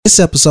This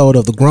episode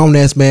of the Grown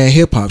Ass Man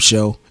Hip Hop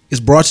Show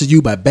is brought to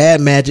you by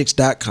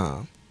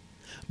BadMagics.com.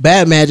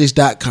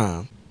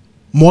 BadMagics.com.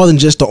 More than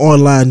just an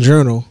online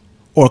journal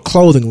or a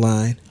clothing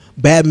line,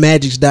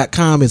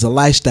 BadMagics.com is a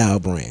lifestyle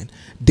brand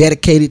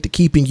dedicated to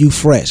keeping you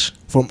fresh,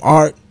 from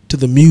art to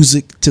the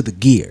music to the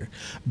gear.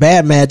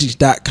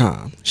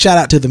 BadMagics.com. Shout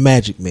out to the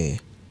Magic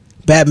Man.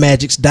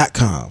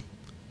 BadMagics.com.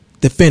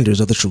 Defenders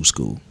of the True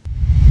School.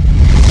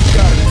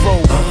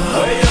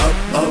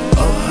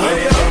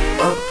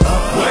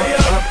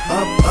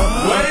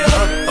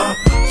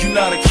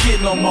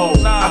 No more.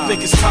 I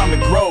think it's time to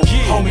grow.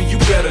 Homie, you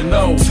better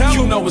know.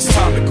 You know it's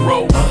time to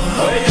grow. Way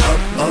up,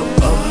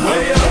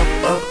 way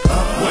up,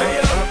 way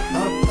up,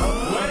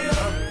 way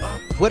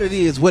up. What it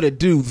is, what it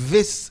do.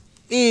 This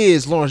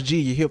is Lawrence G,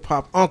 your hip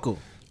hop uncle.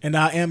 And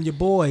I am your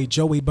boy,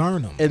 Joey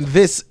Burnham. And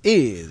this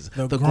is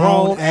the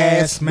Grown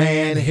Ass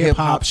Man Hip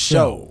Hop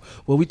Show,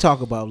 where we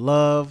talk about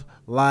love,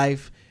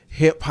 life,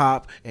 hip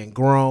hop, and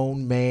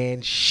grown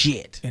man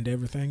shit. And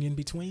everything in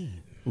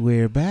between.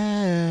 We're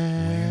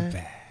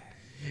back.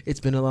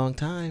 It's been a long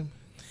time.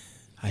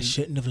 I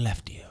shouldn't have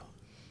left you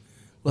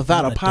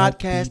without a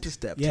podcast to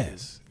step to.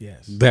 Yes.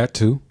 That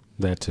too.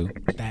 That too.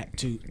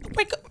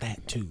 Wake up.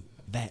 That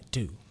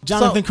too.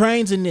 Jonathan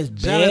Crane's in this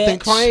bitch. Jonathan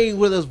Crane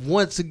with us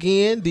once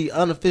again, the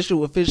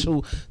unofficial,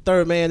 official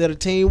third man of the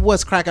team.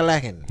 What's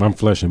crack-a-lackin'? I'm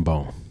flesh and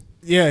bone.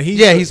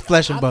 He's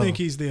flesh and bone. I think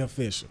he's the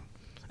official.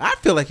 I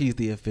feel like he's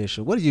the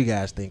official. What do you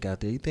guys think out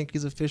there? You think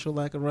he's official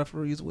like a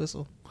referee's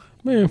whistle?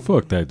 Man,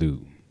 fuck that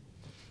dude.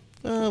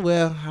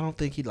 Well, I don't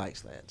think he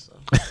likes that. So,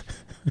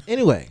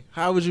 anyway,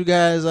 how was you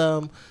guys?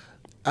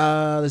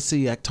 Let's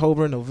see,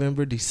 October,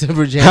 November,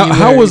 December, January.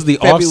 How was the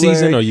February? off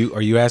season? Are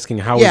you asking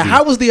how?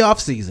 How was the off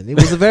season? It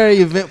was a very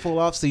eventful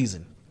off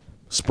season.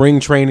 Spring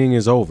training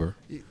is over,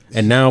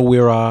 and now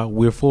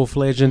we're full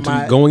fledged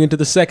into going into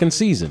the second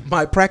season.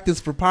 My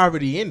practice for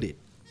poverty ended.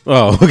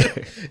 Oh,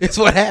 okay. It's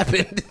what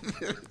happened.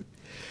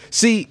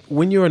 See,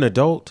 when you're an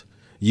adult,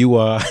 you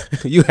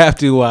have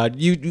to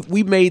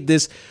we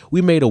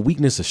made a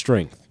weakness a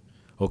strength.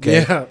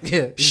 Okay.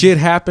 Yeah. Shit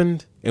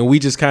happened, and we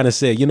just kind of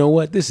said, you know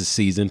what? This is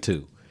season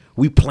 2.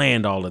 We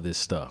planned all of this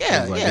stuff.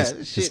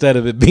 Instead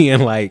of it being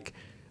like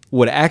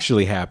what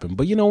actually happened.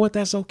 But you know what?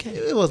 That's okay.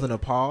 It wasn't a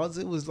pause.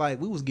 It was like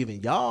we was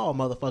giving y'all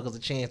motherfuckers a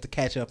chance to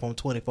catch up on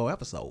 24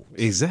 episodes.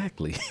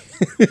 Exactly.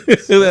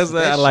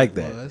 I like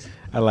that.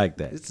 I like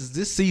that.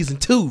 This season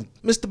 2.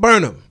 Mr.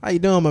 Burnham, how you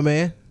doing, my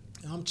man?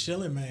 I'm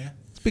chilling, man.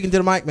 Speaking to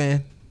the mic,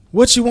 man.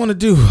 What you want to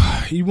do?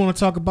 You want to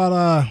talk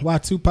about why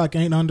Tupac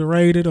ain't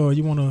underrated, or what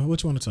you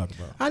want to talk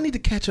about? I need to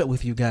catch up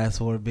with you guys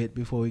for a bit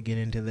before we get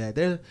into that.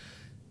 The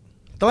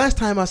last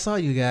time I saw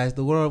you guys,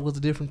 the world was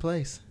a different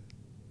place.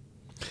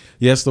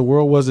 Yes, the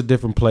world was a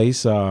different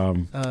place.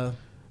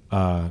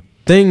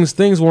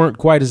 Things weren't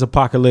quite as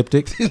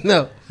apocalyptic.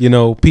 No. You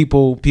know,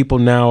 people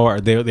now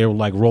they're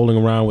like rolling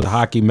around with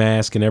hockey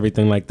masks and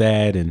everything like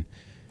that, and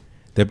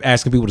they're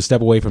asking people to step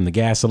away from the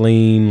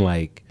gasoline.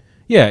 Like,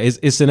 yeah,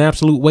 it's an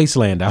absolute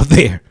wasteland out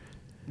there.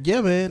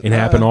 Yeah, man. It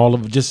happened all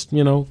of just,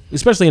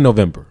 especially in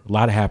November. A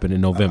lot happened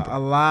in November. A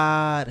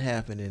lot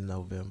happened in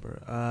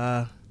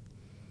November.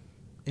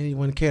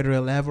 Anyone care to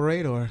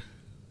elaborate or?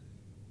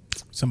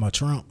 Something about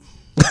Trump.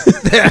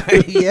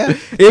 Yeah.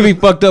 It'd be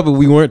fucked up if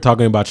we weren't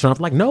talking about Trump.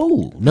 Like,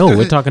 no,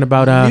 we're talking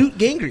about Newt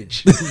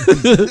Gingrich.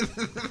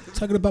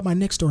 Talking about my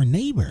next door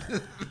neighbor.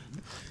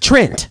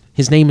 Trent.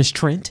 His name is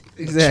Trent.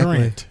 Exactly.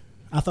 Trent.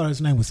 I thought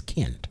his name was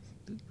Kent.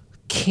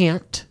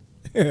 Can't.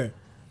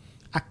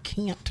 I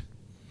can't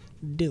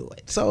do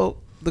it. So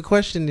the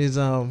question is,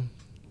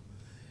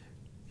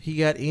 he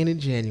got in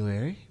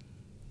January.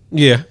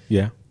 Yeah.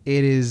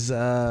 It is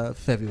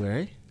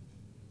February.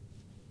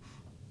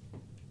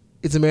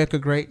 Is America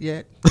great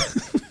yet?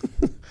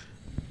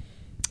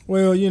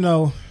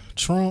 Well,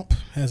 Trump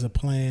has a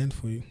plan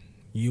for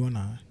you and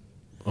I.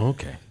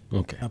 Okay.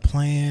 A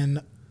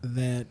plan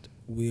that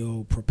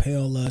will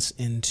propel us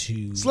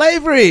into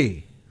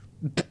slavery.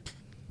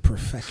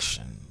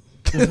 Perfection.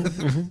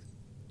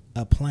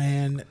 A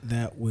plan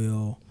that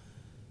will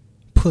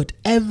put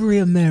every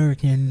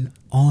American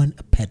on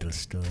a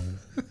pedestal.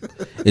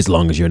 As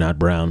long as you're not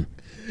brown.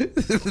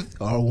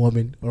 Or a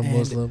woman, or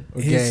Muslim,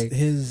 or gay.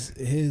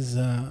 His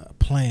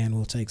plan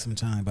will take some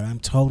time, but I'm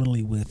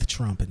totally with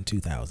Trump in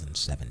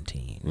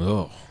 2017.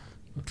 Oh.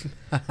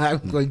 I'm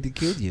going to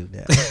kill you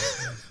now.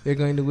 They're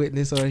going to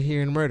witness or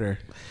hear murder.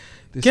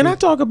 Can I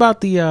talk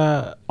about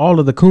the all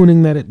of the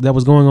cooning that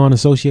was going on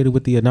associated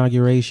with the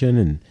inauguration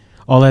and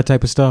all that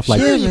type of stuff?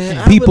 Like, yeah,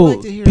 man. people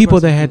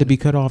that had to be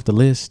cut off the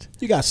list.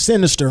 You got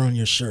Sinister on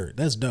your shirt.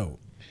 That's dope.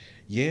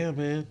 Yeah,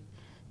 man.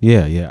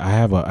 Yeah. I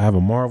have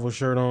a Marvel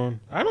shirt on.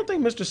 I don't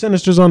think Mr.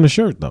 Sinister's on the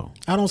shirt though.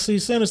 I don't see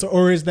Sinister,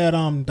 or is that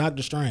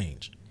Doctor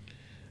Strange?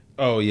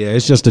 Oh yeah,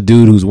 it's just a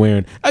dude who's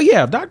wearing. Oh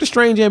yeah, Doctor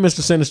Strange and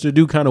Mr. Sinister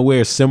do kind of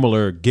wear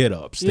similar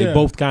get-ups. They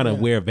both kind of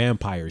wear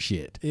vampire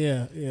shit.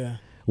 Yeah.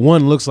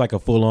 One looks like a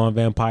full-on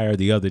vampire.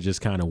 The other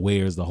just kind of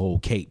wears the whole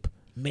cape.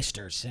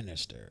 Mr.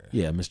 Sinister.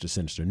 Yeah, Mr.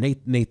 Sinister.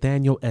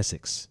 Nathaniel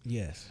Essex.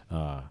 Yes.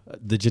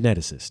 The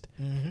geneticist.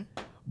 Mm-hmm.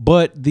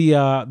 But the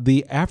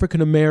African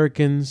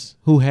Americans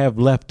who have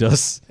left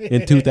us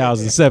in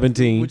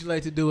 2017. Would you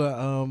like to do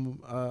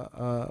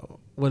a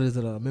what is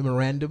it, a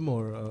memorandum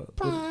or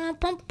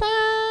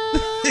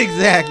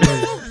exactly?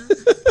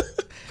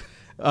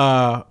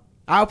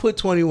 I'll put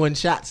 21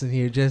 shots in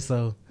here just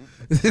so.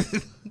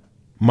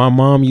 My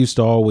mom used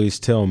to always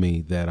tell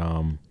me that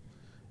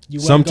You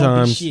wasn't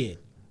sometimes gonna be shit.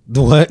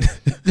 what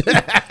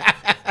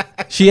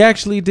she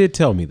actually did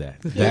tell me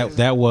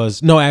that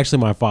was no, actually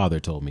my father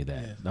told me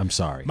that. I'm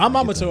sorry. My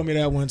mama told me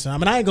that one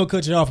time, and I ain't gonna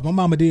cut you off. My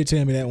mama did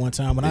tell me that one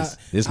time. When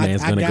This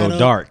man's gonna got go up.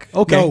 dark.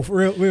 Okay. No,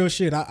 for real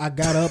shit. I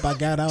got up, I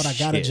got out, I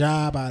got a Shit.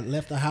 job, I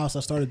left the house, I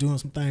started doing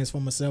some things for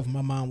myself. And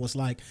my mom was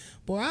like,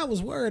 "Boy, I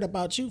was worried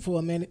about you for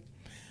a minute.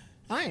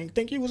 I didn't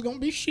think you was gonna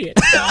be shit."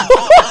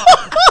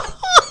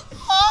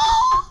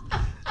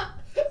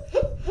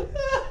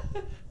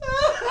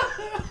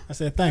 I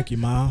said, "Thank you,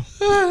 Mom."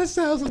 That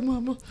sounds like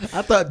mama.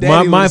 I thought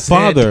Daddy my would've said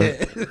father,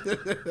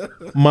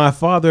 that. my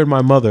father and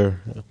my mother,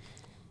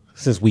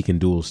 since we can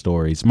duel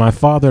stories, my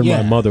father and my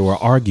Yeah. mother were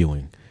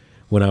arguing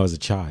when I was a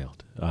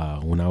child,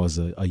 when I was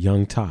a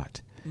young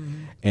tot.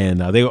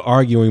 And they were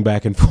arguing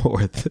back and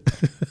forth.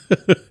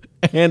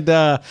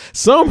 And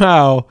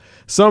somehow,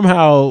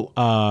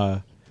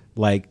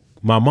 like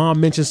my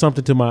mom mentioned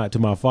something to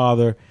my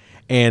father.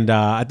 And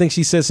I think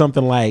she said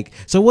something like,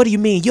 "So what do you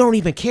mean? You don't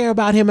even care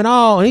about him at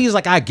all?" And he's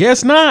like, "I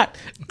guess not."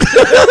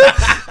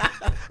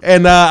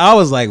 And I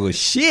was like, "Well,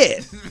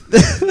 shit."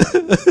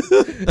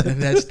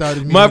 And that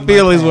started me. My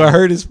feelings were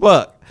hurt as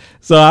fuck.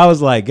 So I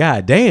was like,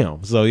 "God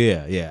damn." So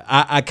yeah.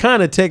 I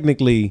kind of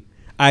technically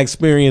I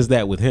experienced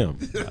that with him.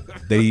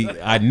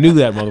 I knew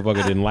that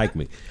motherfucker didn't like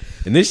me.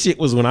 And this shit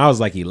was when I was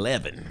like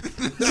 11.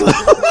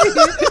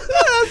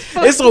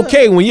 It's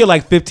okay when you're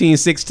like 15,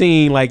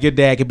 16, like your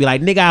dad could be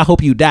like, "Nigga, I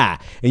hope you die."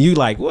 And you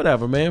like,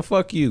 "Whatever, man,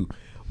 fuck you."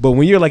 But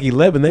when you're like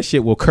 11, that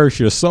shit will curse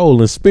your soul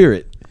and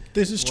spirit.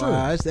 This is true.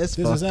 Wow, that's this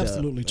fucked is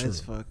absolutely up. true.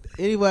 That's fucked.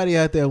 Anybody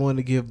out there want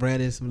to give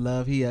Brandon some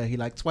love? He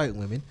likes white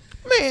women.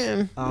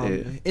 Man,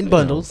 In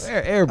bundles.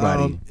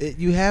 everybody.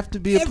 You have to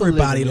be a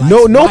Everybody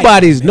polygamy.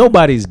 likes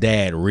Nobody's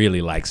dad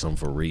really likes him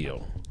for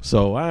real.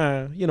 So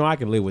I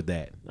can live with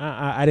that.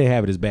 I didn't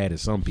have it as bad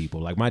as some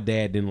people. Like my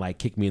dad didn't like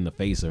kick me in the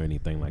face or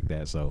anything like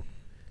that. So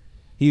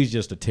he was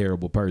just a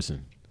terrible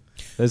person.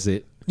 That's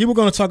it. You were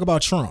going to talk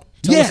about Trump.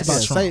 Tell us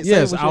about Trump. Say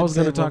Yes, what I you was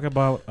going to said, talk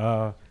about.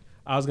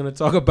 I was going to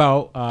talk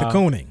about The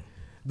cooning.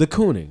 The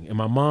cooning, and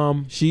my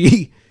mom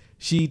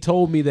she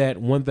told me that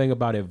one thing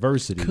about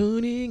adversity.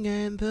 Cooning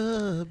and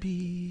the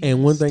bees.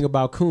 And one thing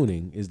about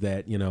cooning is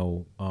that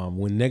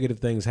when negative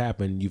things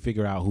happen, you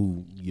figure out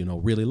who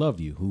really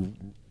loved you, who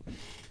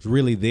is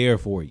really there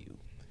for you.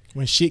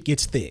 When shit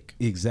gets thick.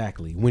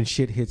 Exactly. When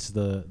shit hits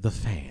the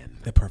fan.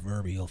 The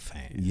proverbial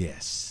fan.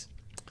 Yes.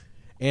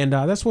 And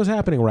that's what's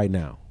happening right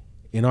now.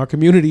 In our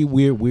community,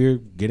 we're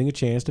getting a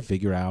chance to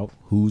figure out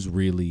who's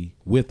really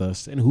with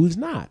us and who's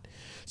not.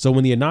 So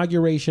when the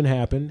inauguration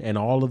happened and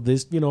all of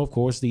this, of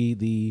course,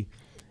 the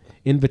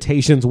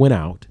invitations went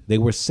out. They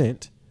were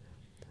sent.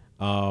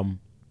 Some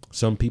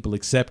people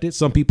accepted.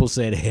 Some people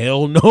said,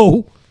 hell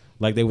no,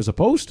 like they were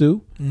supposed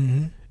to.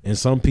 Mm-hmm. And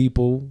some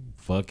people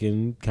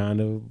fucking kind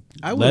of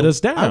let us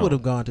down. I would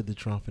have gone to the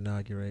Trump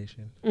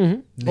inauguration.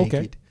 Mm-hmm.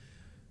 Okay.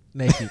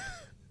 Naked.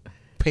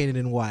 Painted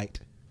in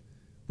white.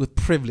 With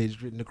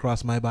privilege written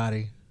across my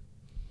body.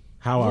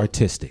 How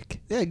artistic.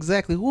 Yeah,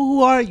 exactly.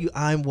 Who are you?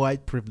 I'm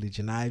white privilege,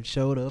 and I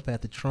showed up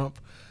at the Trump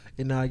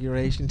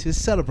inauguration to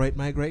celebrate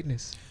my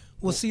greatness.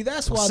 Well, see,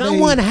 that's why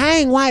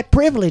hang white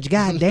privilege,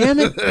 God damn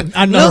it.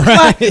 I know,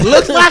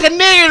 Looks like a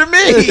nigger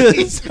to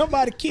me.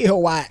 Somebody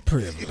kill white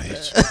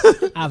privilege.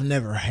 I've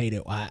never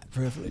hated white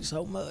privilege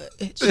so much.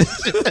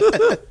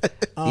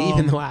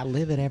 Even though I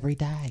live it every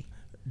day.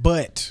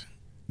 But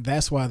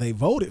that's why they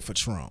voted for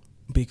Trump,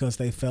 because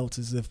they felt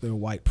as if their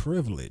white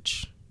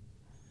privilege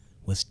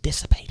was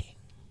dissipating.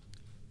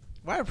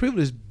 White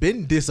privilege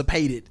been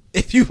dissipated,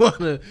 if you want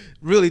to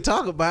really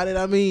talk about it.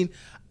 I mean,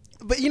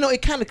 but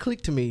it kind of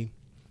clicked to me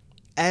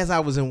as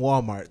I was in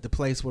Walmart, the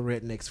place where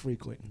rednecks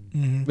frequent.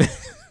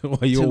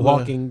 While you were To,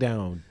 walking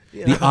down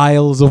the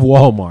aisles of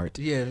Walmart.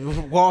 Yeah,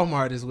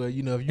 Walmart is where,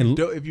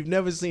 if you've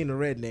never seen a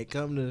redneck,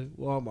 come to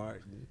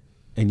Walmart.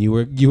 And you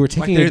were Like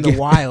taking they're in the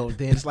wild,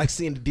 then it's like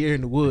seeing the deer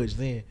in the woods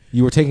then.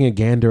 You were taking a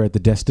gander at the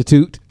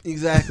destitute.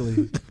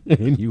 Exactly.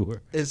 And you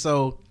were. And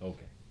so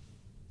Okay.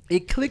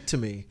 it clicked to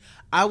me.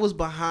 I was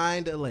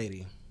behind a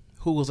lady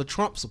who was a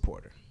Trump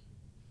supporter.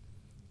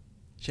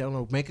 She had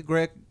on a Make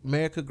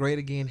America Great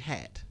Again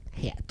hat.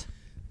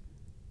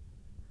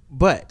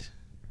 But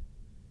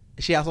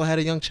she also had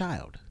a young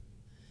child.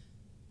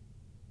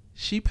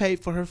 She paid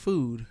for her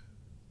food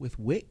with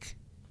WIC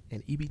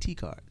and EBT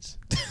cards.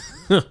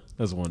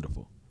 That's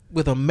wonderful.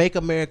 With a Make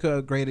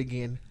America Great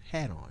Again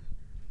hat on.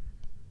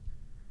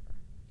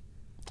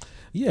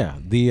 Yeah.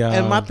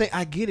 And my thing,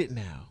 I get it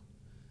now.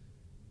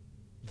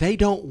 They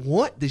don't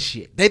want the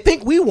shit. They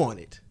think we want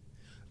it.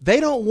 They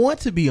don't want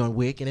to be on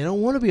WIC and they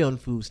don't want to be on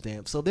food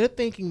stamps. So they're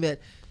thinking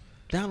that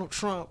Donald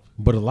Trump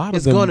But a lot of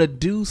is them going to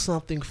do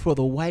something for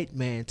the white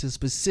man to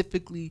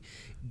specifically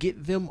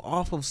get them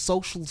off of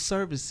social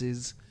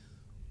services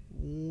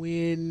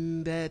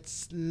when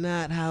that's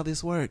not how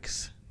this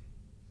works.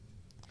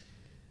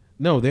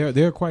 No,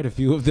 there are quite a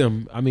few of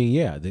them. I mean,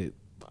 yeah,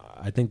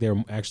 I think there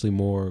are actually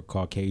more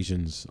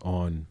Caucasians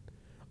on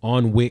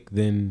WIC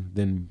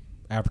than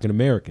African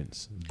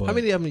Americans. But How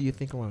many of them do you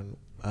think are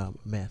on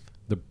meth?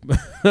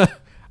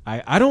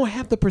 I don't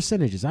have the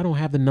percentages. I don't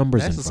have the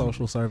numbers. That's in a front of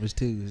social service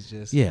too. It's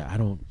just me. Yeah, I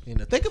don't.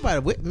 Think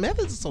about it. Meth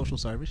is a social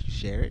service. You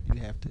share it.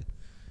 You have to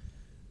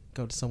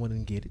go to someone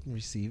and get it and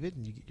receive it,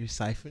 and you get your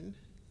siphon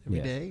every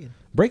Yeah. day.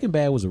 Breaking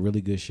Bad was a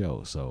really good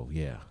show. So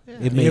yeah,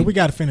 it Yeah, we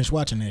got to finish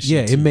watching that shit.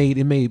 Yeah, too.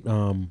 it made.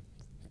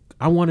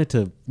 I wanted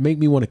to make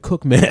me want to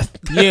cook meth.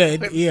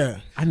 Yeah.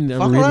 I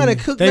never Fuck really, around and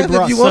cook They meth if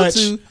brought you want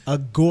such to. a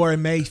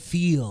gourmet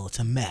feel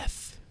to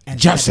meth. And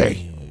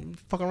Jesse.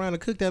 Fuck around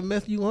and cook that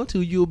meth you want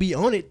to. You'll be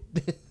on it.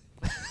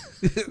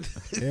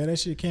 Yeah, that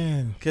shit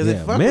can. Because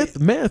Yeah, meth,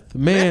 man.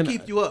 meth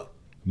keep you up.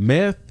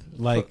 Meth,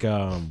 like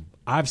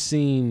I've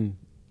seen,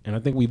 and I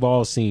think we've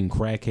all seen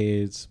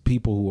crackheads,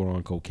 people who are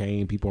on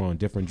cocaine, people who are on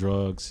different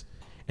drugs,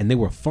 and they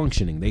were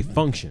functioning. They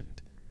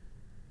functioned.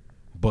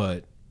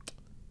 But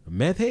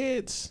meth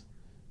heads,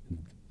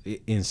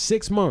 in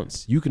 6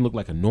 months, you can look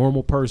like a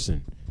normal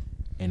person,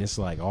 and it's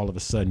like all of a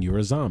sudden you're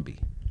a zombie.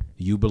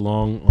 You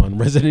belong on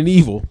Resident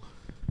Evil.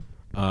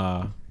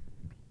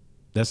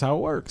 That's how it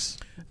works.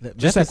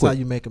 Just that's that how quick.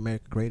 you make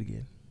America great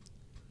again.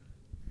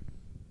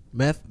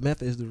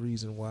 Meth is the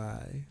reason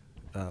why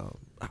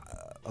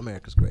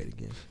America's great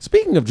again.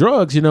 Speaking of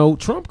drugs,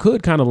 Trump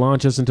could kind of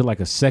launch us into like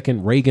a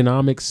second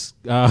Reaganomics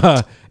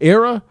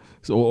era,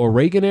 or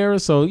Reagan era.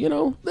 So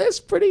that's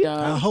pretty.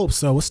 I hope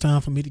so. It's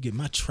time for me to get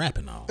my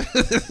trapping on.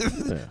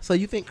 So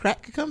you think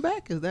crack could come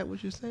back? Is that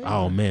what you're saying?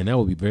 Oh man, that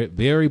would be very,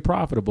 very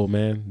profitable,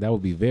 man. That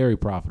would be very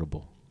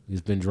profitable. It's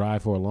been dry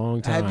for a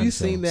long time. Have you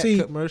seen that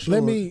See, commercial?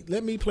 let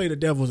me play the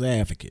devil's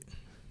advocate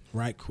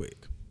right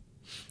quick.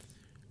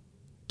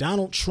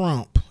 Donald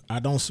Trump, I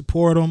don't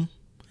support him.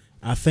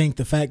 I think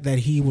the fact that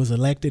he was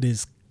elected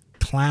is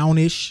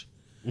clownish.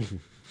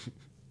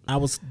 I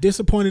was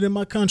disappointed in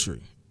my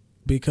country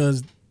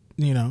because,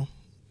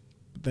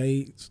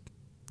 they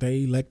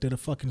elected a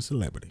fucking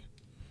celebrity.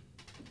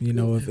 If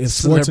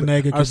Schwarzenegger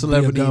our can be a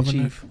celebrity in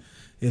governor, chief.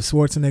 if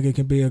Schwarzenegger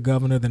can be a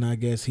governor, then I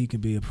guess he can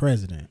be a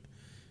president.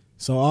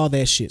 So all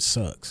that shit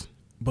sucks.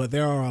 But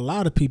there are a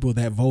lot of people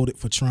that voted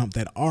for Trump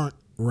that aren't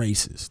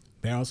racist.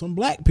 There are some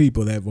black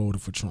people that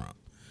voted for Trump.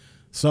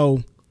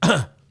 So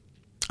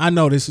I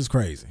know this is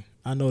crazy.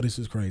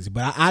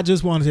 But I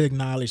just wanted to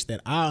acknowledge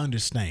that I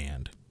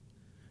understand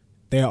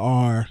there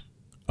are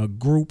a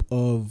group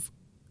of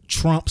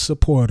Trump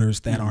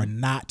supporters that are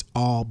not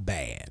all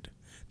bad.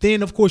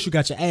 Then, of course, you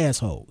got your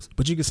assholes.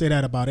 But you can say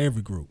that about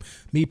every group.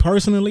 Me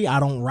personally, I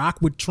don't rock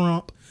with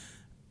Trump.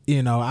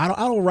 I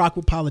don't rock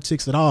with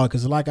politics at all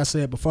because, like I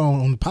said before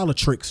on the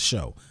Politrix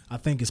show, I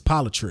think it's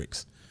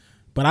Politrix.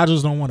 But I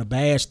just don't want to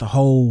bash the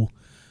whole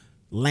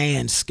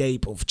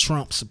landscape of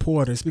Trump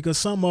supporters because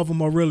some of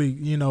them are really,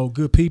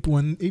 good people.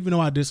 And even though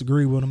I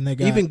disagree with them, they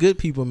got Even good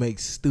people make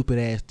stupid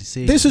ass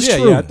decisions. This is Yeah,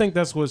 true. yeah. I think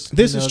that's what's.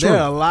 This is true. There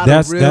are a lot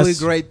That's- of really that's-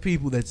 great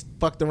people that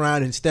fucked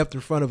around and stepped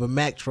in front of a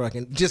Mack truck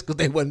and just because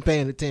they wasn't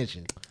paying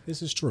attention.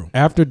 This is true.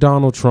 After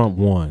Donald Trump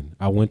won,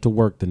 I went to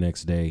work the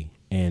next day,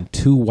 and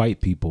two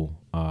white people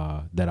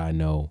that I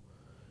know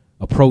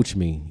approached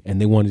me, and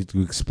they wanted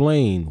to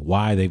explain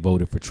why they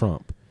voted for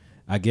Trump.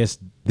 I guess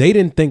they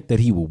didn't think that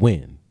he would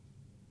win.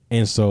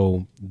 And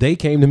so they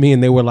came to me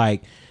and they were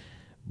like,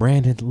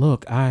 Brandon,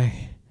 look,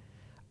 I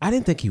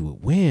didn't think he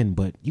would win,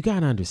 but you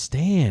got to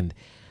understand,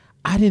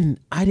 I didn't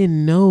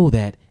know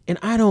that. And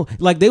I don't,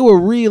 like, they were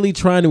really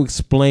trying to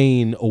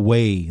explain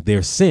away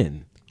their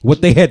sin,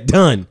 what they had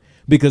done,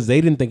 because they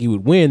didn't think he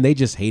would win. They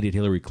just hated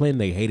Hillary Clinton.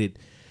 They hated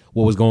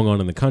what was going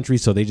on in the country.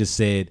 So they just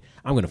said,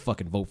 I'm going to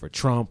fucking vote for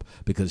Trump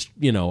because,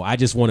 I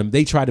just want him.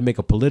 They tried to make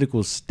a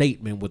political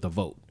statement with a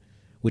vote,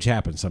 which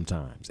happens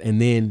sometimes. And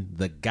then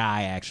the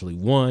guy actually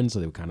won, so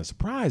they were kind of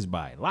surprised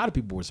by it. A lot of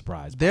people were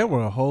surprised by it. There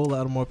were a whole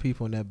lot of more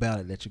people on that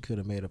ballot that you could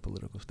have made a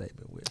political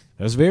statement with.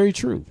 That's very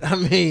true. I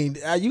mean,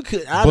 you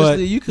could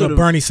honestly, you could have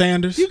Bernie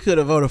Sanders. You could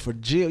have voted for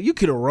Jill. You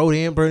could have wrote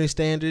in Bernie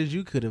Sanders.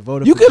 You could have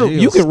voted. You for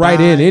Jill could write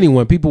in Stein.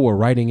 anyone. People were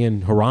writing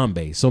in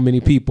Harambe. So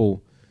many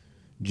people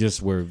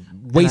just were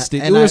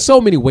wasted. and There were I- so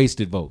many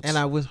wasted votes. And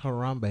I wish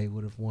Harambe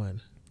would have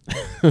won.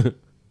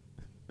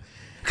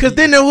 Because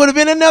then there would have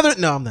been another.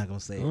 No, I'm not gonna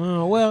say it.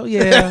 Oh, well,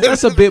 yeah,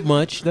 that's a bit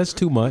much. That's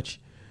too much.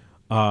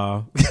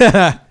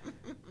 That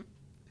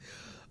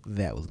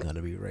was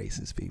gonna be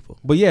racist, people.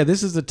 But yeah,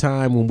 this is the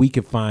time when we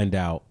can find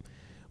out.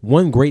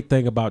 One great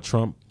thing about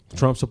Trump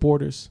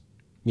supporters,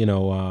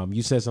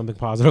 you said something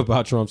positive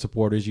about Trump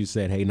supporters. You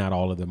said, hey, not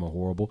all of them are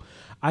horrible.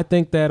 I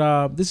think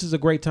that this is a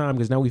great time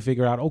because now we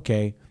figure out,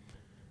 okay,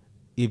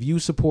 if you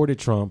supported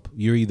Trump,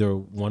 you're either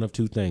one of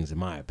two things, in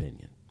my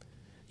opinion.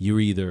 You're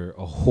either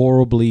a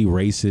horribly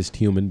racist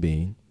human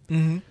being,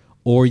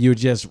 or you're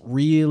just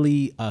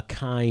really a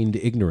kind,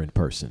 ignorant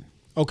person.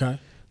 Okay.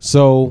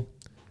 So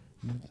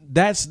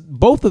that's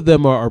both of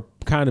them are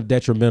kind of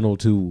detrimental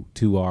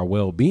to our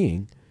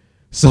well-being.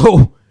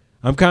 So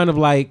I'm kind of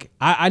like,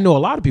 I know a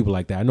lot of people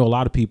like that. I know a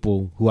lot of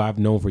people who I've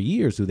known for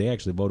years who they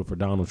actually voted for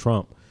Donald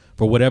Trump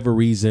for whatever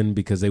reason,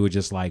 because they were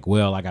just like,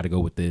 well, I got to go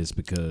with this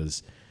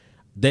because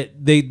they're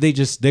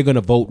going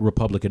to vote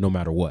Republican no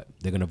matter what.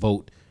 They're going to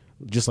vote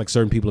just like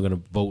certain people are going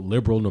to vote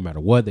liberal no matter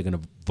what. They're going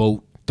to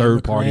vote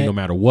third party no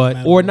matter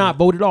what, or not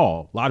vote at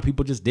all. A lot of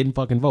people just didn't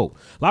fucking vote.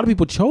 A lot of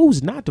people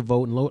chose not to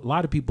vote, and a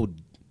lot of people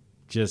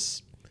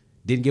just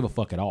didn't give a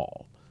fuck at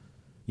all.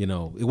 You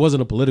know, it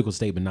wasn't a political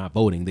statement not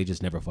voting. They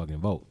just never fucking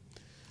vote.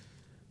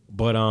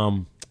 But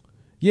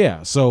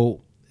yeah.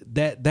 So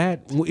that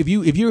if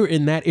you're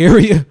in that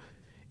area,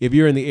 if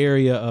you're in the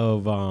area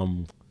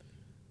of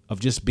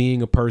just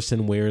being a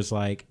person where it's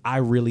like, I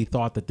really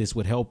thought that this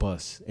would help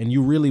us, and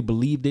you really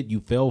believed it,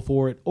 you fell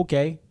for it.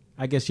 Okay,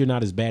 I guess you're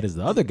not as bad as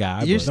the other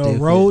guy. You're But still The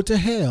road to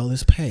hell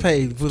is paved.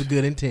 paid with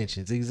good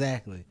intentions.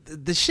 Exactly.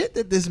 The shit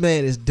that this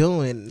man is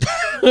doing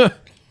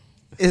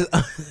is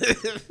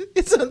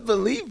it's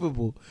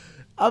unbelievable.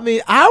 I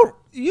mean,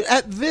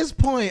 at this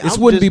point, this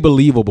I'm wouldn't be just-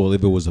 believable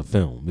if it was a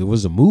film. If it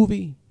was a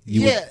movie.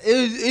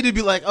 It'd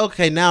be like,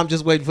 okay, now I'm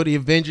just waiting for the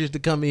Avengers to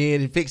come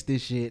in and fix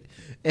this shit,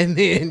 and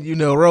then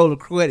roll the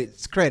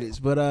credits.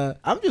 But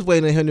I'm just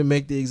waiting on him to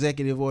make the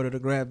executive order to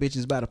grab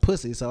bitches by the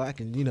pussy so I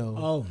can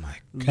Oh my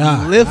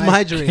God. live I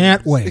my dreams.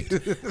 Can't wait.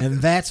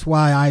 And that's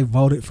why I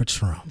voted for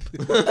Trump.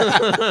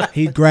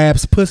 He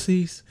grabs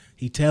pussies.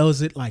 He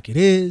tells it like it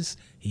is.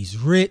 He's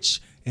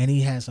rich and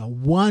he has a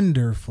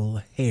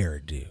wonderful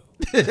hairdo.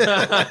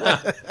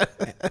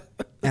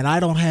 And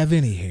I don't have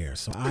any hair,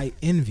 so I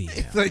envy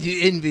him. So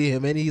you envy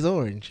him, and he's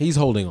orange. He's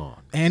holding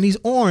on. And he's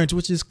orange,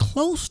 which is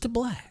close to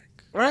black.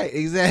 Right,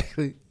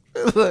 exactly.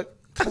 Look,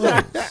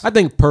 I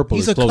think purple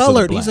He's is a closer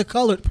colored. to black. He's a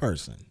colored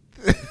person.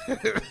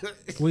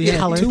 We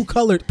have two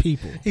colored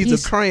people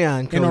he's a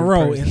crayon in a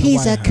row. person. In the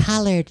White House.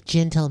 colored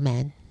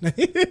gentleman.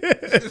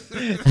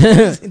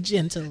 He's a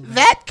gentleman.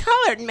 That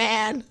colored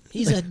man.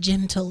 He's a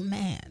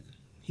gentleman.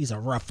 He's a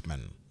rough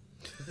man.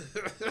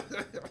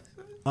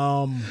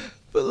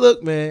 But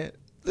look, man,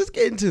 let's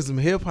get into some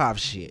hip hop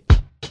shit.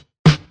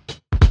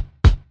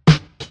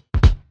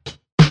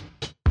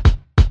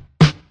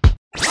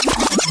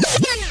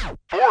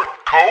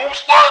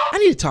 I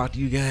need to talk to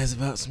you guys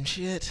about some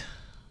shit.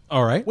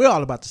 All right. We're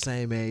all about the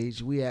same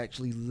age. We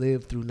actually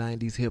lived through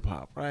 90s hip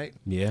hop, right?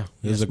 Yeah,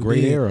 it was Yes, a we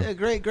great did. era. Yeah,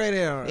 great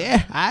era.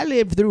 Yeah, I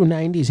lived through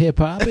 90s hip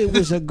hop. It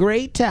was a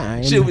great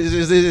time. Shit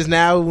is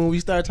now when we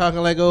start talking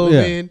like old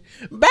Yeah. men.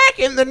 Back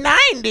in the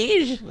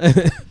 90s,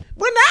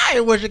 when I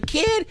was a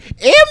kid,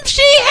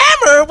 MC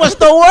Hammer was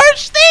the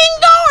worst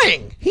thing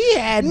going. He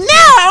had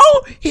Now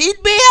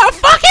he'd be a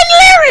fucking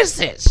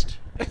lyricist,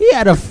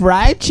 a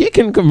fried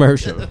chicken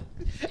commercial.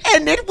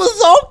 and it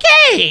was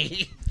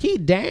okay. He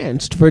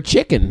danced for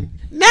chicken.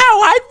 Now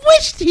I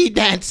wished he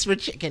danced for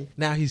chicken.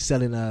 Now he's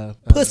selling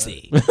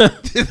Pussy.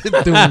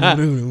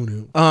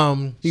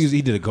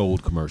 He did a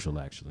gold commercial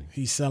actually.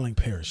 He's selling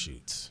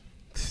parachutes.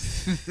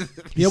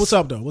 Yeah, what's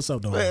up, though?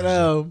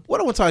 But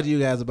what I want to talk to you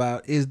guys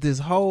about is this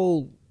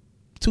whole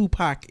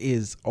Tupac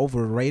is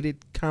overrated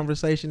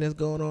conversation that's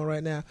going on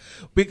right now.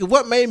 Because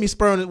what made me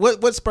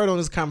what spurred on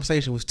this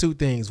conversation was two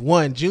things.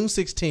 One, June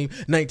 16,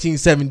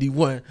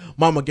 1971,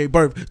 Mama gave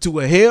birth to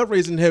a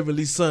hell-raising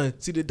heavenly son.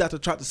 See, the doctor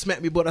tried to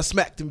smack me, but I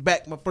smacked him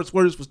back. My first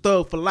words was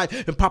thug for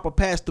life, and Papa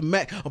passed the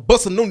Mac. I'm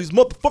busting on these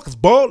motherfuckers,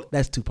 ball.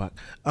 That's Tupac.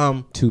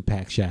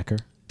 Tupac Shakur.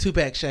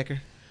 Tupac Shakur.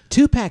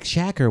 Tupac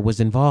Shakur was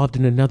involved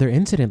in another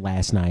incident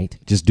last night.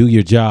 Just do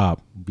your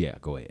job. Yeah,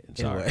 go ahead.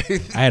 Sorry.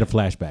 Anyway. I had a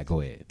flashback.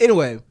 Go ahead.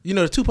 Anyway,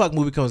 the Tupac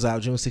movie comes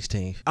out June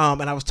 16th.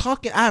 And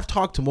I have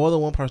talked to more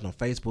than one person on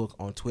Facebook,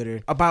 on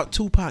Twitter, about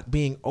Tupac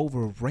being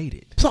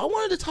overrated. So I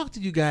wanted to talk to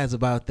you guys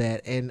about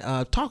that and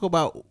talk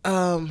about,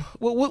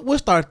 we'll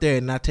start there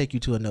and I'll take you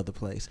to another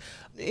place.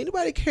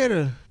 Anybody care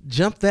to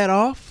jump that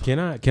off? Can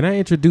I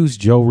introduce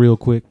Joe real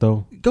quick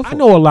though? Go for I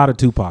know a lot of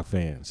Tupac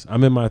fans.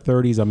 I'm in my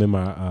 30s. I'm in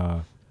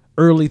my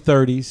early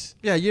 30s.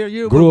 Yeah,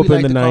 you're Grew what we up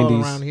in like the to call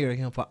 90s. around here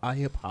a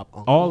hip hop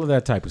uncle. All of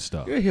that type of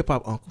stuff. You're a hip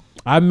hop uncle.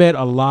 I met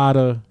a lot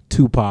of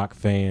Tupac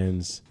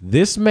fans.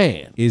 This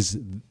man is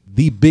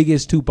the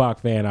biggest Tupac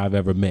fan I've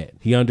ever met.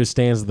 He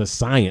understands the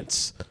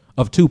science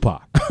of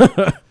Tupac.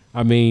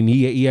 I mean,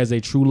 he has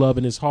a true love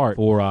in his heart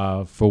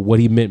for what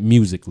he meant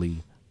musically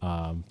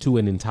to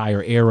an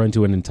entire era and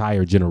to an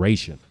entire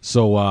generation.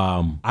 So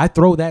I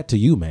throw that to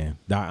you, man.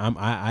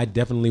 I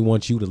definitely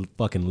want you to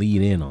fucking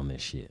lead in on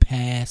this shit.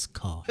 Pass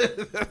call.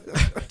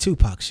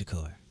 Tupac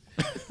Shakur.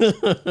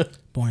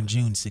 Born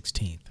June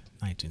 16th,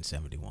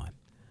 1971.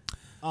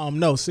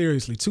 No,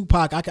 seriously,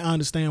 Tupac, I can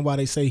understand why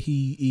they say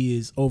he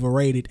is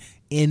overrated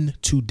in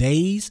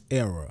today's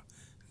era.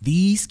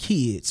 These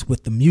kids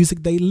with the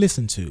music they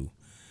listen to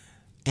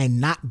and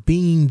not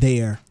being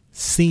there,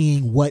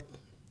 seeing what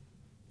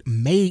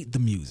made the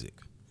music.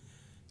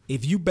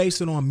 If you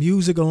base it on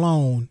music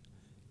alone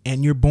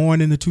and you're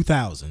born in the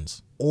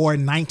 2000s or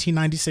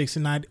 1996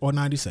 or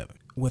 97,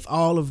 with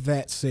all of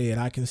that said,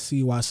 I can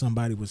see why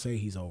somebody would say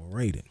he's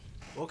overrated.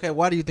 Okay,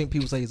 why do you think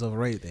people say he's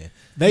overrated then?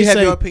 They you have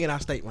say- your opinion, I'll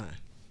state mine.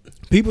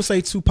 People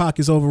say Tupac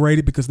is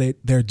overrated because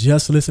they're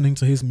just listening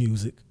to his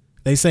music.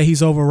 They say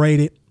he's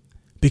overrated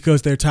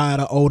because they're tired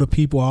of older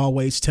people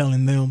always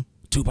telling them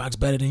Tupac's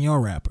better than your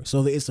rapper.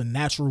 So it's a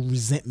natural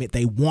resentment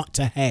they want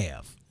to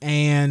have.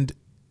 And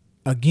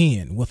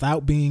again,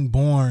 without being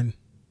born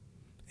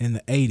in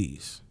the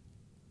 80s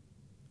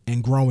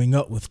and growing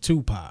up with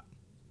Tupac,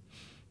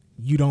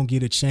 you don't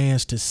get a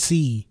chance to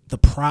see the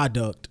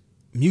product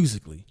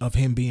musically of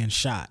him being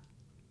shot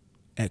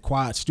at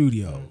Quad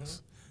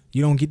Studios.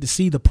 You don't get to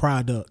see the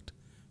product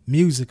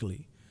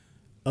musically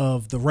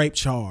of the rape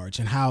charge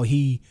and how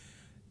he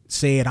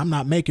said, I'm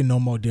not making no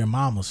more Dear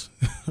Mamas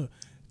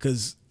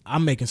because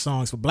I'm making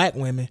songs for black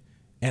women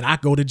and I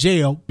go to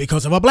jail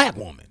because of a black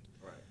woman.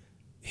 Right.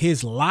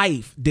 His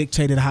life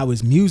dictated how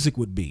his music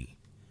would be,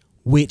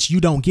 which you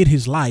don't get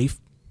his life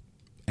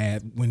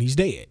when he's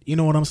dead. You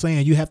know what I'm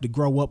saying? You have to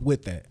grow up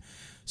with that.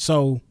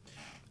 So,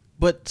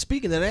 but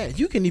speaking of that,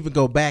 you can even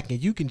go back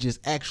and you can just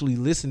actually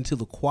listen to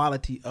the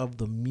quality of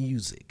the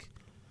music.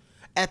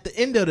 At the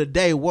end of the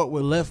day, what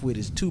we're left with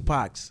is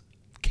Tupac's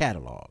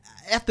catalog.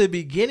 At the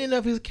beginning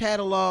of his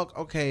catalog,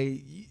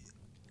 okay,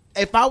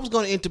 if I was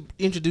going to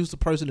introduce a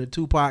person to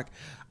Tupac,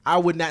 I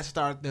would not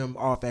start them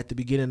off at the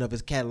beginning of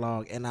his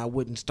catalog, and I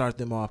wouldn't start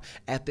them off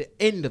at the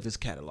end of his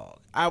catalog.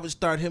 I would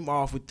start him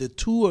off with the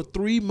 2 or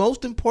 3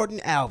 most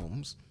important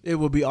albums. It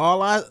would be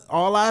All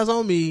Eyes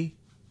on Me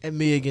and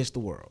Me Against the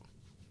World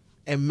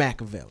and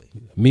Machiavelli.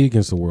 Me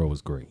Against the World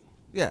was great.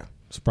 Yeah.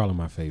 It's probably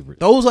my favorite.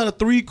 Those are the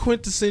 3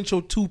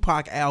 quintessential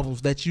Tupac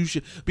albums that you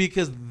should,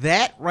 because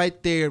that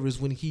right there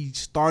is when he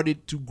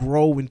started to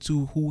grow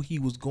into who he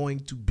was going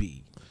to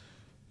be.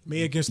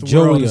 Me Against the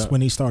Joey, World is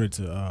when he started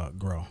to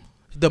grow.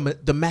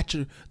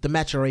 The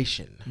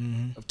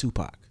maturation of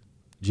Tupac.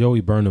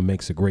 Joey Burnham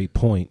makes a great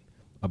point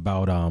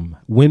about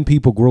when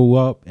people grow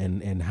up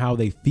and how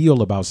they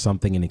feel about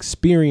something and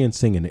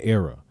experiencing an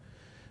era.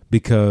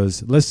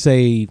 Because let's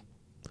say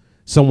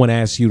someone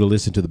asks you to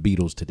listen to the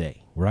Beatles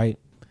today, right?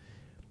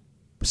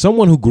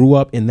 Someone who grew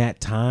up in that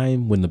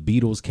time when the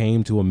Beatles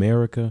came to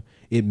America,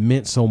 it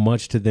meant so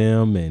much to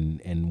them.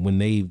 And when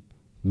they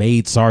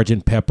made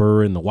Sgt.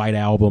 Pepper and the White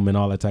Album and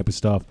all that type of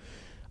stuff,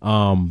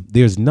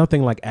 there's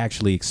nothing like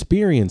actually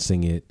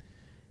experiencing it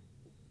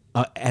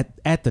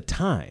at the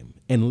time.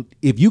 And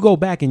if you go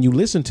back and you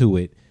listen to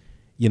it,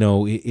 you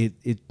know,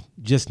 it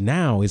just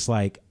now it's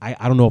like,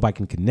 I don't know if I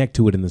can connect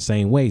to it in the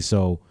same way.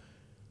 So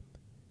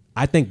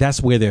I think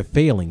that's where they're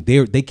failing.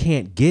 They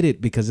can't get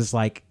it because it's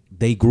like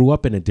they grew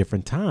up in a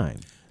different time.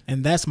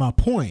 And that's my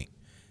point.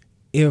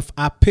 If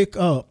I pick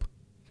up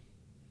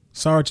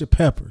Sgt.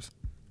 Pepper's,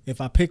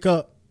 if I pick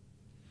up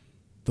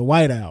the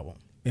White Album,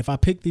 if I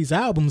pick these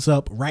albums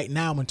up right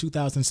now in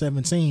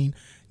 2017,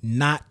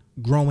 not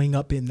growing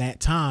up in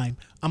that time,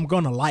 I'm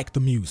going to like the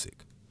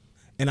music.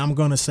 And I'm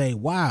going to say,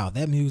 wow,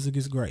 that music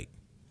is great.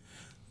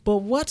 But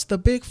what's the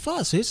big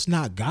fuss? It's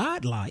not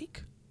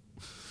godlike.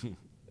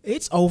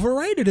 It's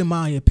overrated in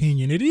my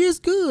opinion. It is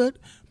good,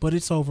 but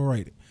it's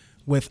overrated.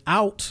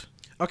 Without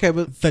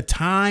the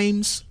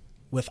times,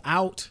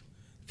 without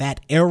that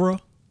era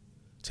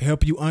to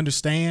help you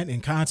understand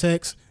in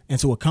context and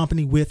to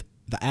accompany with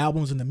the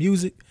albums and the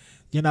music,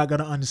 you're not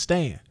going to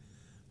understand.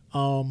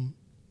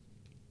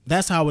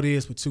 That's how it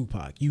is with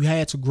Tupac. You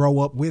had to grow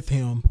up with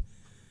him.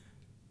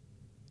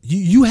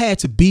 You had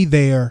to be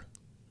there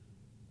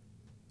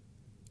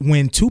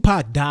when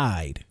Tupac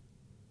died.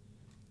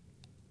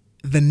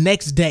 The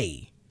next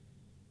day,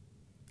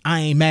 I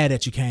Ain't Mad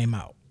At You came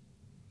out.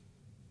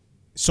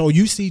 So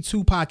you see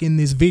Tupac in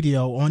this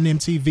video on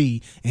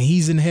MTV, and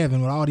he's in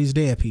heaven with all these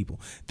dead people.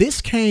 This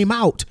came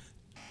out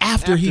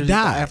after he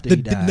died.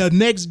 The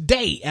next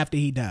day after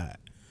he died.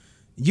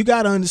 You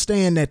got to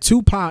understand that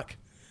Tupac,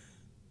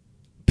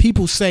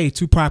 people say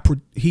Tupac,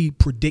 he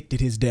predicted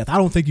his death. I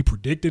don't think he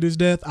predicted his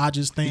death. I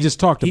just think he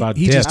just talked about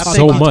death He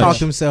talked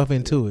himself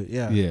into it.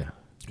 Yeah. Yeah.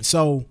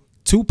 So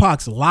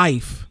Tupac's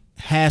life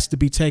has to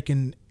be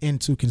taken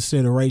into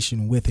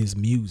consideration with his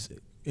music.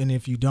 And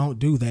if you don't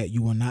do that,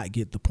 you will not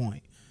get the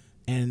point.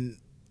 And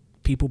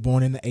people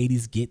born in the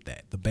 80s get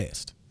that the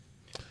best.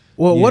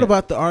 Well, what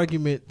about the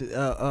argument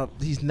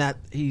he's not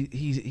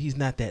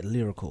that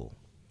lyrical?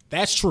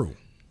 That's true.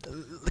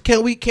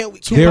 Can we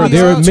There are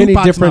many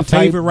Tupac's different my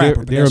favorite types.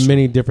 rapper, There are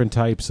many different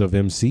types of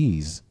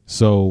MCs.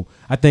 So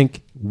I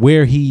think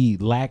where he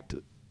lacked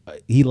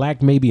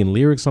maybe in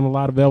lyrics on a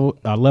lot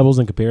of levels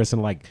in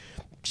comparison, like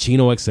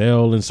Chino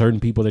XL and certain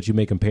people that you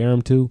may compare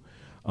him to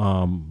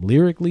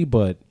lyrically,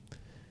 but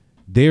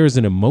there's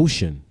an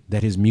emotion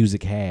that his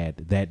music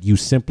had that you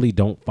simply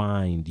don't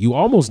find. You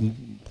almost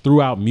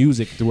throughout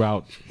music,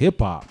 throughout hip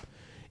hop,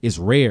 it's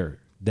rare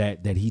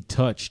that he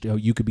touched.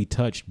 You could be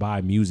touched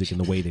by music in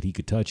the way that he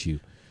could touch you.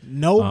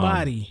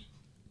 Nobody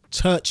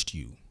touched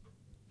you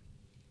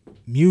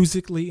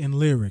musically and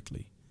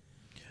lyrically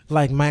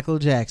like Michael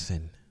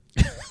Jackson.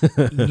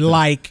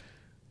 Like,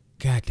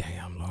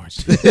 goddamn,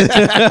 Lawrence.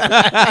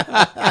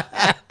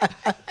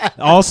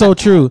 Also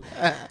true.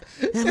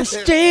 I'm a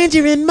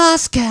stranger in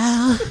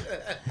Moscow.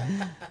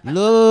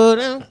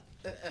 Lord,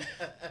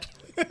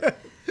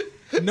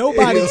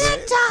 Nobody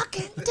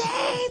talking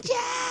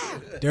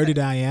danger. Dirty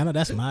Diana,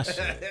 that's my shit.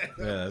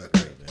 Yeah, that's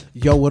great.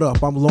 Yo, what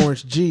up? I'm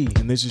Lawrence G.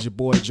 And this is your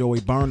boy Joey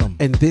Burnham.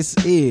 And this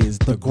is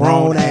the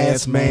Grown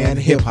Ass Man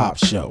Hip Hop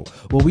Show,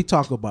 where we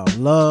talk about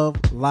love,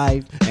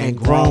 life, and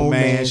grown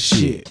man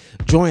shit.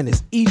 Join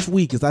us each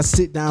week as I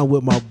sit down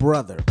with my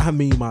brother,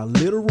 my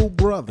literal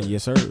brother,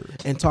 Yes, sir.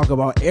 and talk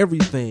about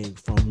everything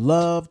from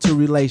love to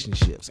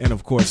relationships. And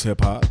of course,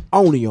 hip hop.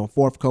 Only on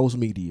Fourth Coast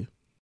Media.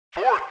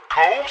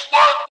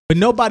 But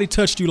nobody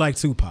touched you like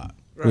Tupac.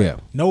 Yeah.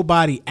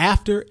 Nobody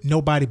after,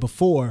 nobody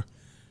before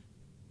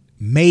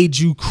made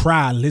you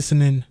cry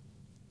listening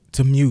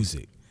to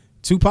music.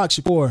 Tupac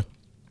Shakur,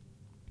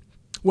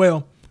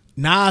 well,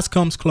 Nas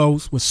comes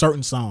close with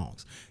certain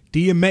songs.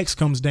 DMX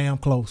comes damn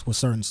close with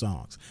certain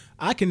songs.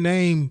 I can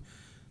name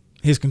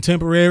his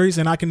contemporaries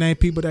and I can name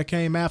people that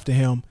came after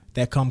him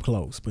that come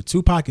close. But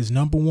Tupac is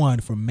number one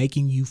for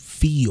making you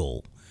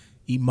feel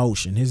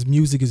emotion. His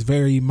music is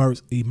very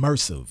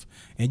immersive,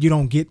 and you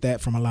don't get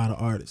that from a lot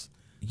of artists.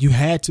 You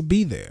had to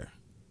be there.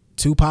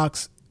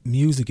 Tupac's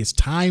music is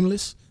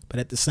timeless, but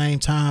at the same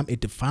time, it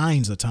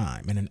defines a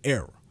time and an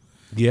era.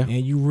 Yeah.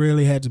 And you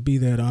really had to be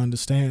there to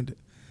understand it.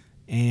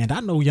 And I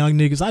know young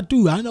niggas,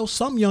 I know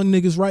some young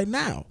niggas right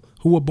now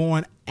who were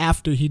born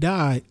after he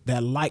died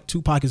that like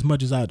Tupac as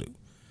much as I do.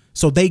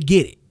 So they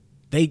get it.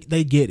 They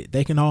get it.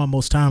 They can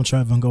almost time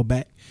travel and go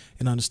back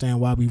and understand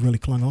why we really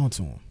clung on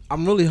to him.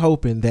 I'm really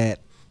hoping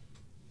that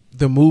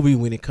the movie,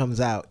 when it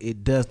comes out,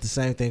 it does the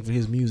same thing for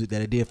his music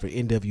that it did for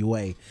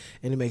NWA,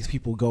 and it makes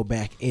people go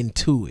back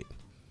into it.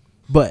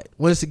 But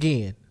once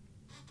again,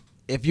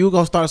 if you were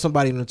gonna start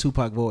somebody in a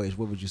Tupac voyage,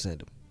 what would you send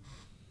them?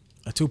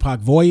 A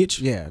Tupac voyage?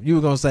 Yeah, you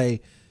were gonna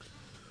say.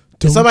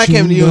 Don't If somebody you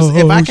came to you, know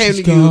if I came to she's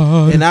you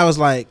got- and I was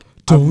like,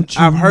 Don't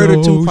I've heard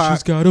of Tupac.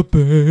 She's got a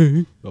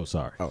bag. Oh,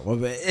 sorry. Oh,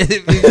 my bad.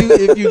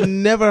 if you've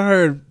never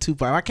heard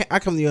Tupac, I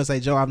come to you and say,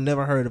 Joe, I've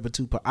never heard of a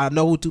Tupac. I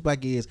know who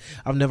Tupac is.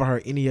 I've never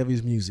heard any of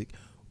his music.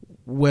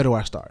 Where do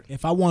I start?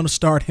 If I want to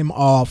start him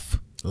off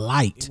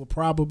light, it will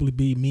probably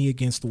be Me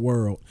Against the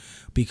World,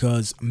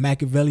 because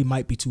Machiavelli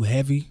might be too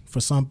heavy for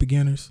some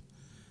beginners.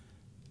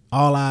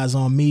 All Eyes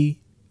on Me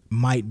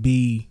might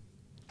be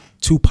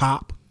too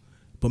pop,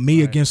 but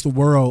Me Against the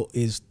World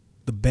is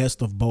the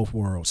best of both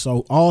worlds.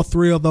 So all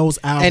three of those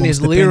albums, And it's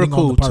depending on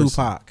lyrical the person.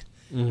 Tupac.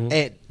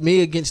 And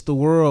Me Against the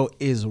World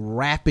is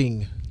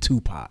rapping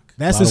Tupac.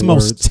 That's Lot his of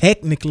most words.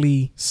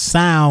 technically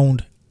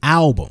sound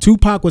album.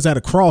 Tupac was at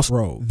a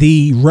crossroad.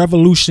 The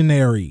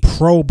revolutionary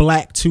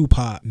pro-black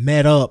Tupac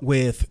met up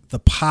with the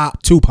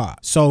pop Tupac.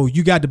 So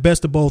you got the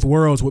best of both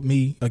worlds with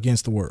Me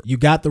Against the World. You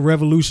got the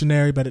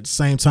revolutionary, but at the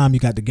same time you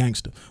got the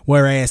gangster.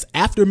 Whereas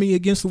after Me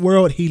Against the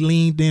World, he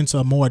leaned into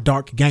a more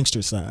dark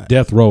gangster side.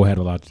 Death Row had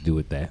a lot to do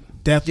with that.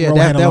 Death Yeah, Row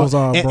that- had a that lot, was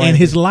all and branded.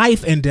 his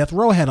life and Death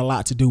Row had a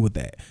lot to do with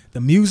that.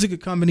 The music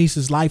accompanies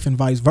his life and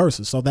vice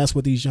versa. So that's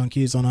what these young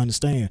kids don't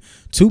understand.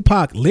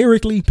 Tupac,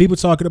 lyrically, people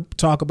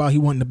talk about he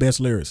wasn't the best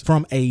lyricist.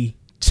 From a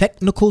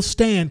technical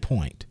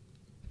standpoint,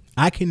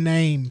 I can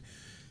name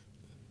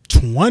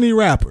 20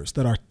 rappers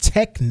that are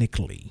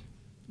technically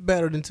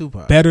Better than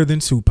Tupac. better than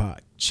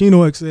Tupac.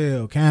 Chino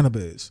XL,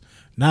 Cannabis,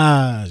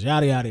 Nas,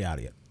 yada, yada,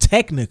 yada.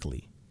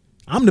 Technically,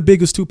 I'm the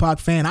biggest Tupac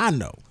fan I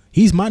know.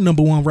 He's my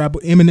number one rapper,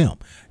 Eminem.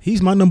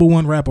 He's my number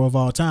one rapper of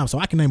all time. So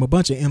I can name a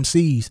bunch of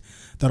MCs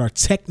that are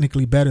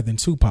technically better than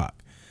Tupac.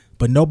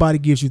 But nobody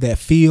gives you that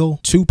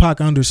feel.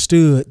 Tupac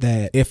understood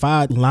that if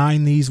I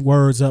line these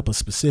words up a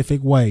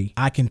specific way,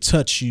 I can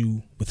touch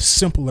you with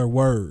simpler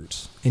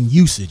words and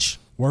usage,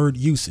 word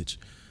usage,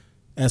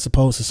 as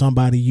opposed to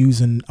somebody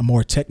using a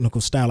more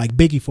technical style. Like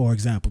Biggie, for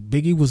example.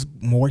 Biggie was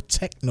more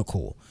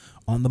technical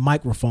on the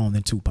microphone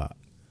than Tupac.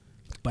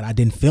 But I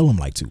didn't feel him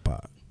like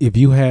Tupac. If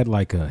you had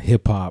like a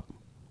hip hop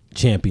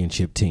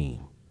championship team,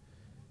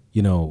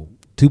 you know,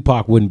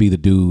 Tupac wouldn't be the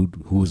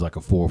dude who was like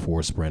a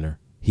 4.4 sprinter.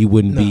 He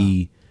wouldn't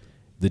be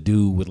the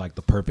dude with like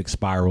the perfect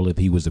spiral if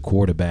he was a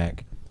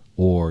quarterback,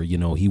 or, you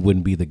know, he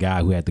wouldn't be the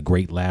guy who had the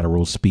great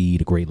lateral speed,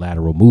 a great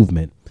lateral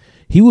movement.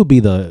 He would be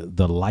the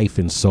life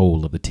and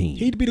soul of the team.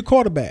 He'd be the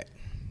quarterback.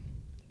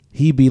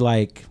 He'd be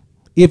like,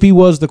 if he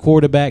was the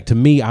quarterback, to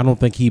me, I don't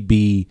think he'd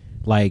be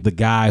like the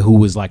guy who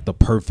was like the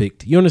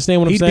perfect. You understand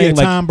what I'm He'd saying?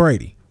 be a Like, Tom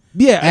Brady.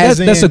 yeah, As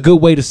that's in, a good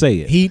way to say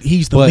it.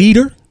 He's the But-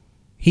 leader.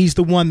 He's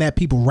the one that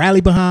people rally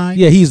behind.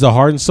 Yeah, he's the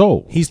heart and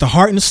soul. He's the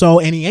heart and soul,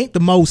 and he ain't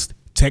the most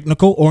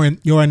technical, or in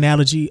your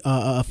analogy,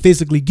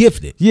 physically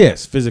gifted.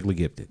 Yes, physically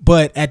gifted.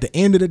 But at the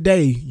end of the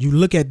day, you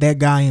look at that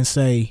guy and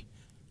say,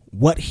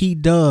 what he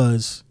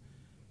does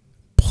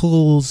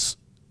pulls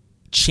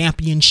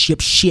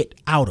championship shit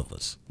out of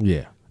us.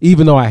 Yeah.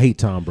 Even though I hate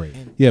Tom Brady.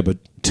 Yeah, but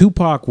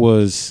Tupac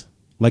was,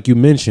 like you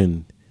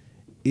mentioned,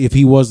 if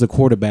he was the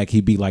quarterback,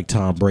 he'd be like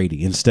Tom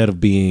Brady instead of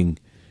being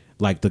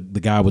like the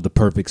guy with the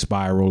perfect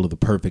spiral or the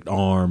perfect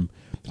arm.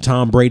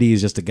 Tom Brady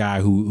is just a guy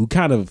who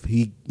kind of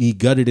he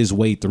gutted his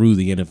way through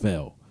the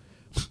NFL.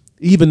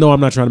 Even though I'm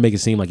not trying to make it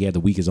seem like he had the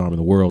weakest arm in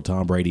the world,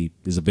 Tom Brady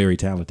is a very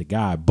talented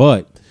guy,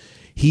 but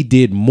he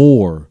did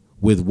more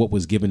with what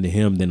was given to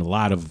him than a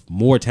lot of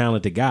more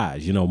talented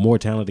guys. More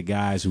talented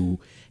guys who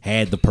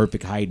had the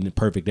perfect height and the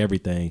perfect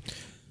everything.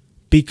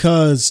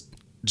 Because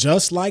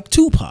just like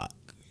Tupac,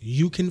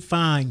 you can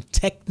find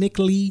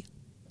technically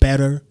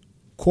better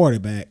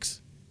quarterbacks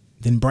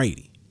than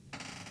Brady,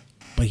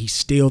 but he's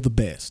still the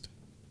best.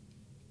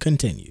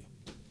 Continue.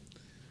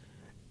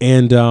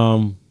 And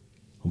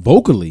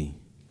vocally,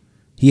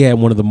 he had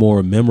one of the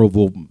more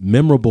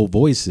memorable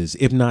voices,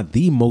 if not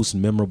the most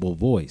memorable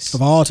voice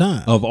Of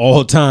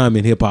all time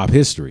in hip hop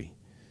history.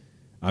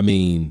 I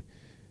mean,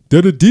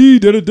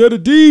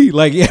 da-da-dee,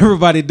 like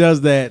everybody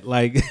does that,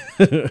 like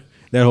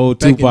that whole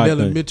Back Tupac in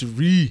thing.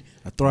 elementary,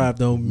 I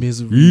thrived on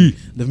misery.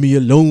 Leave me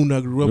alone,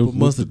 I grew up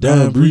amongst a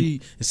dying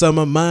breed. Inside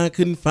my mind,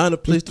 couldn't find a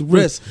place to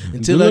rest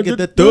until I get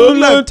that thug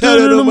life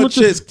tatted on my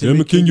chest. Tell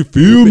me, can you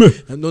feel me?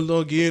 I'm no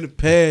longer in the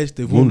past.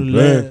 They want to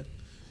laugh.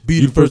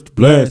 Be the first to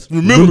blast.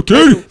 Remember,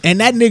 Katie? And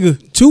that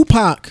nigga,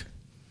 Tupac,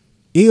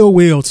 Ill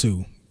Will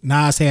too.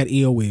 Nas had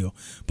Ill Will.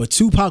 But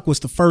Tupac was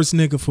the first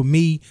nigga for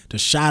me to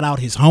shout out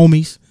his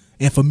homies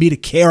and for me to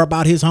care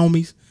about his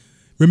homies.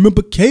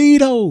 Remember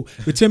Kato?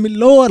 But tell me,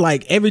 Lord,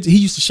 like he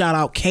used to shout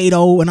out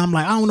Kato, and I'm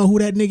like, I don't know who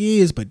that nigga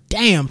is, but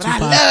damn, Tupac. I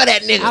love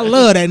that nigga. I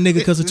love that nigga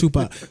because of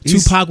Tupac.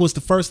 Tupac was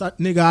the first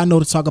nigga I know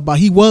to talk about.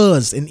 He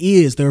was and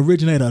is the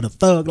originator of the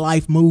thug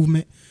life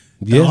movement.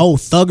 The whole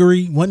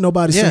thuggery. Wasn't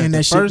nobody saying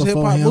that shit before him. The first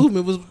hip hop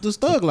movement was the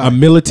thug life. The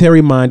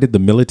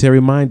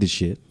military minded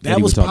shit. That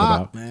he was talking Pac,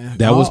 about. man.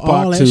 That was Pac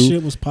all that too.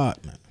 shit was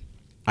Pac, man.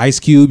 Ice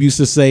Cube used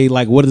to say,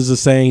 like, what is the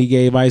saying he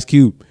gave Ice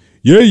Cube?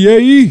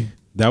 Yeah.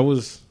 That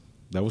was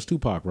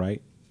Tupac,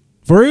 right?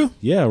 For real?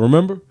 Yeah,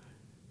 remember?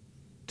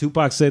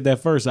 Tupac said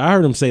that first. I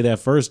heard him say that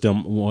first,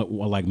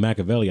 like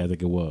Machiavelli, I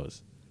think it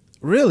was.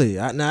 Really?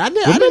 I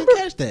didn't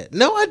catch that.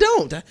 No, I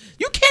don't.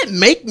 You can't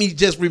make me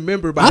just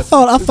remember by I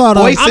thought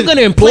I'm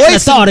gonna implant a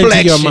thought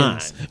into your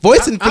mind.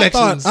 Voice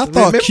inflections. I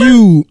thought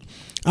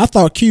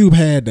remember? Cube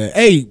had that.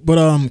 Hey,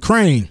 but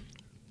Crane,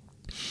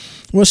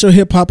 what's your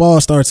hip hop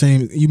all-star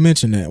team? You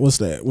mentioned that. What's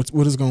that?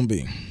 What is it gonna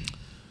be?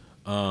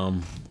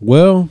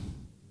 Well,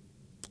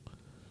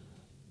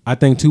 I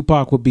think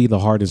Tupac would be the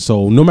heart and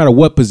soul. No matter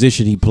what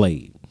position he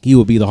played, he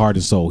would be the heart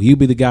and soul. He would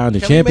be the guy on the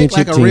championship we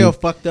make like team. a real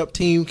fucked up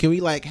team? Can we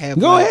like have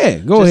Go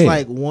ahead.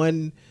 like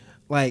one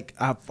like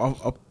a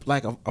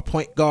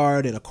point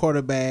guard and a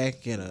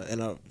quarterback and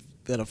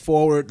a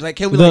forward? Like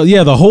can we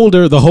the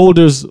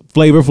holders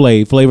Flavor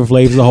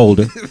Flav is the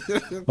holder.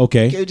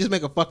 Okay. Can we just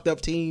make a fucked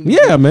up team?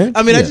 Yeah, man.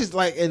 I mean, Yeah. I just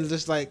like and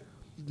just like.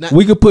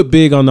 We could put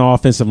Big on the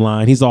offensive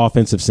line. He's the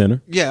offensive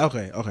center. Yeah.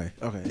 Okay.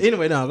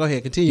 Anyway, no. Go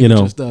ahead. Continue with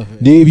your stuff.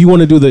 If you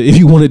want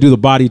to do the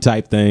body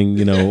type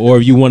thing, or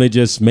if you want to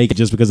just make it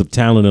just because of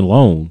talent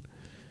alone,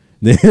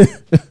 then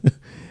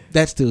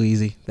That's too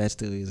easy.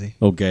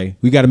 okay,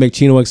 we got to make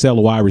Chino XL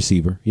a wide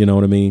receiver. You know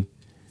what I mean?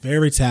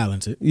 Very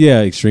talented.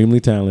 Yeah, extremely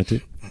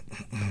talented.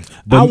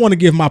 I want to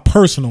give my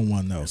personal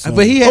one though. So.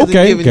 But he hasn't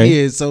given okay.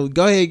 his, so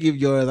go ahead and give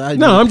yours.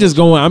 No, I'm just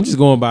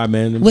going by,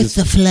 man. What's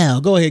the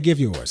flow? Go ahead, give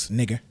yours,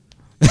 nigga.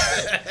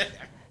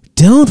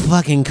 Don't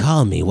fucking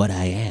call me what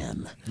I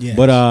am. Yeah.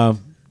 But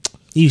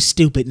you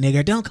stupid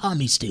nigga. Don't call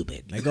me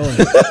stupid. Like, go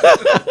ahead.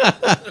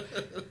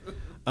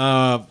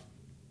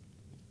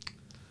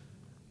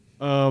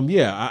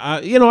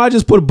 I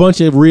just put a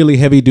bunch of really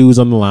heavy dudes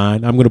on the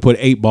line. I'm gonna put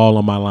 8 Ball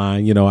on my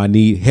line. I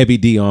need Heavy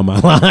D on my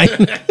line.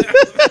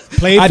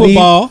 Played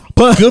football.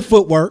 Good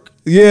footwork.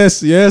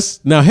 Yes.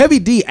 Now Heavy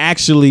D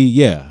actually,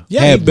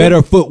 had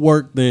better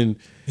footwork than.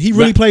 He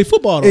really played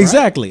football, though,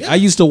 exactly. right? I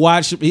used to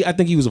watch. I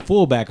think he was a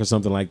fullback or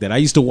something like that. I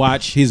used to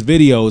watch his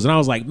videos, and I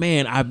was like,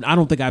 man, I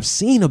don't think I've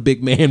seen a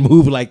big man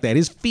move like that.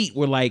 His feet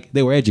were like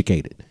they were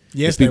educated.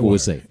 Yes, as people they were.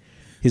 would say.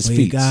 His We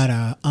feet. got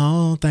our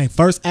own thing.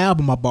 First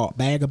album I bought,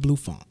 Bag of Blue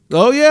Funk.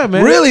 Oh yeah,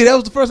 man. Really? That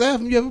was the first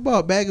album you ever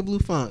bought, Bag of Blue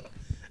Funk.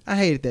 I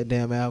hated that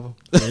damn album.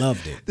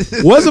 Loved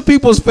it. Wasn't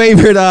people's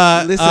favorite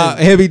Listen.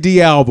 Heavy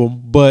D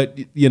album, but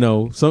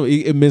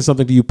it meant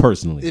something to you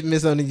personally. It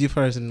meant something to you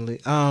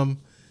personally.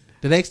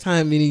 The next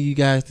time any of you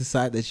guys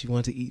decide that you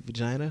want to eat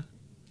vagina,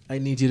 I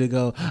need you to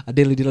go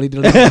diddly diddly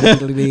diddly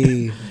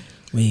diddly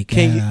diddly.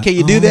 Can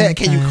you do that?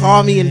 Can you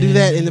call me and do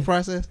that in the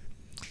process?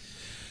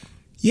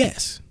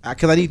 Yes.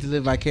 Because I need to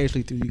live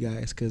vicariously through you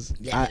guys. Because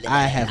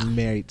I have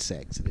married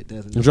sex and it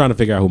doesn't. I'm trying to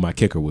figure out who my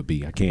kicker would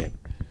be. I can't.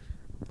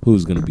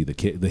 Who's going to be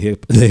the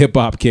hip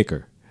hop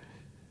kicker?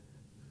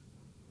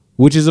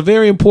 Which is a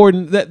very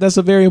important. That's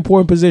a very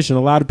important position.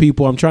 A lot of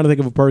people. I'm trying to think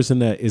of a person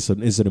that is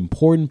an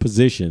important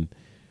position,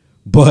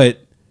 but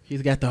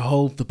he's got to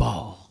hold the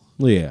ball.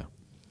 Yeah.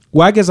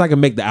 Well, I guess I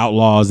can make the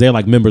Outlaws. They're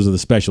like members of the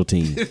special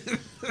team.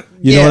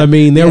 You know what I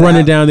mean? They're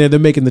running down there. They're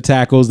making the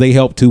tackles. They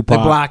help Tupac.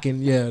 They're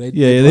blocking. Yeah.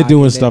 They're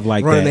doing stuff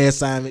like running that. Their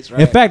assignments.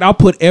 Right? In fact, I'll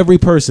put every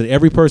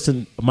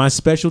person. My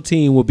special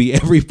team will be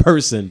every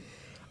person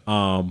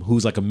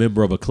who's like a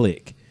member of a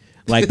clique.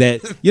 Like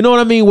that. You know what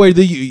I mean? Where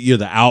you're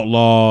the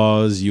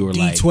Outlaws. You're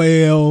like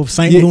D12,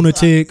 Saint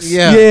Lunatics.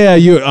 Yeah.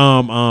 You're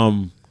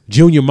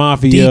Junior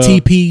Mafia.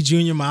 DTP,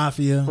 Junior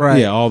Mafia.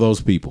 Right. Yeah, all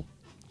those people.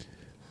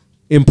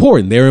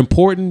 Important. They're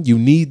important. You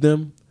need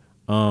them.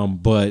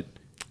 But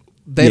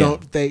They Yeah.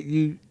 don't.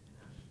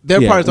 Their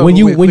Yeah. parts When over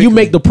you with when you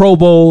quickly. make the Pro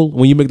Bowl,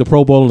 when you make the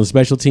Pro Bowl in the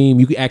special team,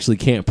 you actually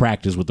can't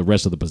practice with the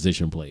rest of the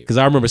position players. Because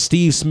I remember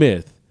Steve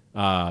Smith.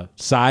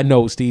 Side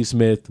note: Steve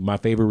Smith, my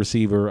favorite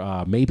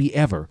receiver, maybe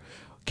ever.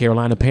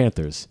 Carolina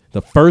Panthers.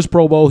 The first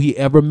Pro Bowl he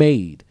ever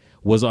made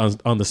was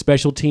on the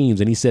special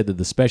teams, and he said that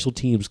the special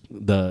teams,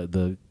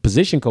 the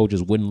position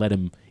coaches wouldn't let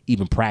him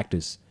even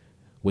practice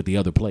with the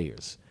other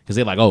players because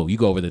they're like, "Oh, you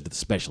go over there to the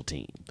special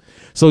team."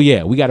 So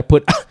yeah, we got to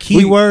put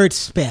Keyword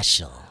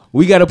special.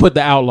 we got to put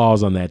the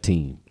Outlaws on that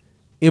team.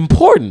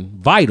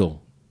 Important,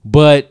 vital,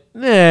 but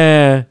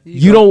no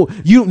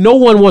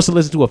one wants to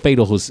listen to a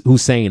Fatal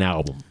Hussein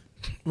album.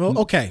 Well,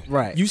 okay,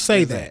 Right. You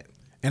say that,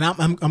 and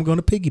I'm going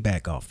to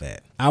piggyback off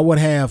that. I would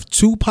have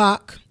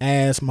Tupac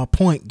as my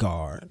point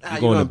guard. Ah,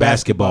 going to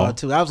basketball.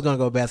 too. I was gonna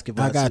go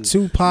basketball. I got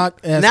too. Tupac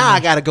as Now my, I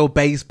gotta go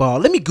baseball.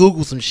 Let me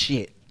Google some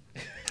shit.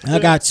 I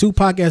got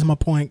Tupac as my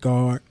point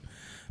guard.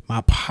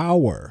 My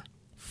power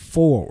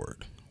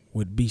forward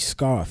would be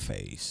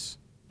Scarface.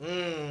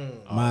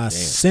 My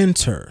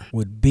center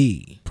would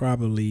be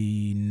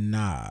probably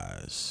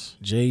Nas.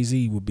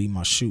 Jay-Z would be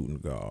my shooting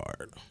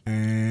guard.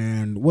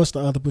 And what's the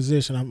other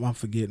position? I'm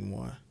forgetting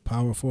one.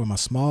 Power forward. My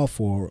small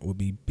forward would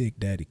be Big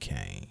Daddy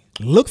Kane.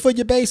 Look for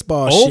your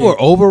baseball shit.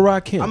 Over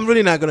Rakim. I'm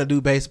really not gonna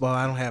do baseball.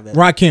 I don't have that.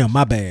 Rakim,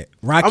 my bad.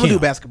 Rakim. I'm gonna do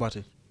basketball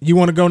too. You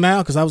want to go now?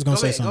 Because I was going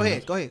to say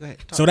something. Go ahead.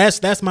 Talk. So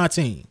that's my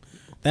team.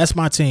 That's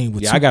my team.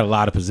 With Yeah, two- I got a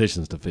lot of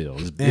positions to fill.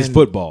 It's And-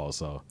 football,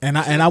 so and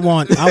I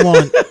want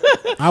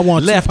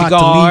Left Tupac to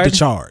guard. lead the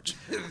charge.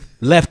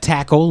 left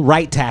tackle,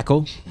 right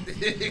tackle.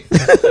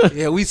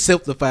 Yeah, we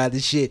simplified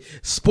this shit.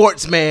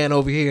 Sportsman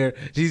over here.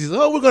 Jesus,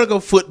 we're gonna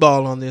go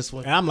football on this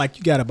one. And I'm like,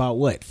 you got about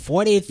what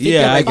 40, 50?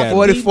 Yeah, I like got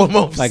 44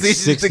 more Like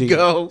positions 60, to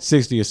go.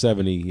 60 or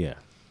 70, yeah.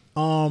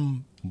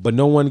 But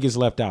no one gets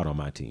left out on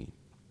my team.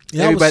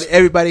 Yeah, I was-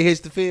 Everybody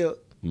hits the field.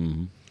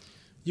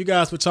 you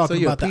guys were talking So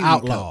you're about the a PE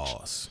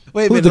Outlaws.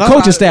 Wait a Who's minute, the hold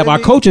coaching on, staff? let Our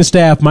me- coaching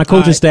staff, my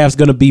coaching right. staff's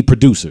going to be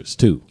producers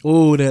too.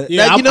 Ooh,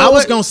 Yeah, now, I, you know I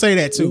was what? gonna say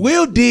that too.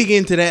 We'll dig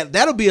into that.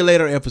 That'll be a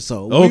later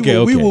episode. Okay,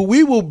 okay.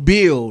 We will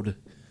build an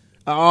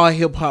all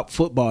hip hop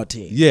football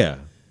team. Yeah,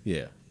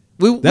 yeah.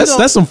 We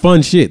That's some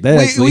fun shit. That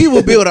actually, we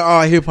will build an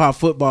all hip hop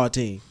football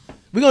team.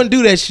 We're gonna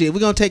do that shit. We're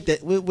gonna take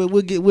that.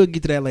 We'll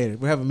get to that later.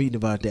 We'll have a meeting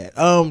about that.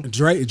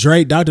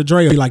 Dr.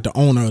 Dre will be like the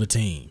owner of the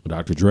team.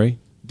 Dr. Dre.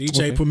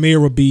 DJ Premier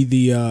would be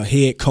the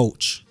head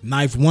coach.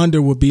 Knife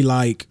Wonder would be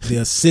like the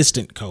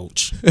assistant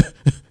coach.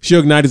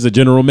 Suge Knight is a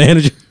general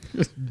manager.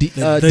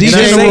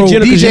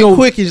 DJ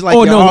Quick is like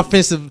Oh, your no.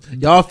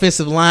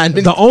 offensive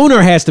lineman. The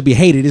owner has to be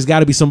hated. It's got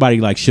to be somebody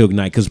like Suge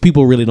Knight because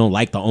people really don't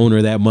like the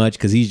owner that much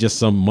because he's just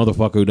some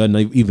motherfucker who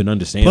doesn't even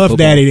understand Puff football.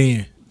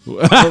 Daddy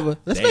then.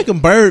 Let's make him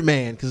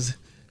Birdman because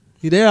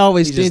they're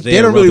always He's just they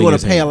there don't really rubbing want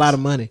his to pay a hands. lot of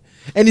money.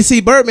 And you see,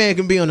 Birdman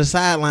can be on the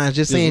sidelines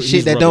just saying He's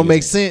shit that rubbing don't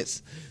his make hands.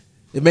 sense.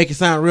 It make it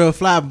sound real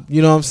fly.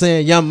 You know what I'm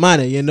saying? Young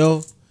money. You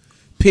know,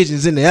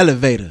 pigeons in the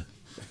elevator.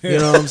 You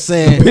know what I'm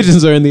saying?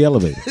 Pigeons are in the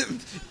elevator.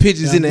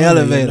 Pigeons in the Young money,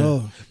 elevator, you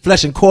know.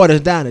 flushing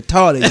quarters down the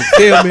toilet. You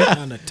feel me?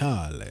 On the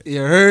toilet. You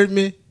heard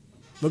me?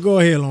 But go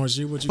ahead, Lawrence.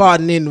 What you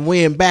Farting in the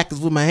wind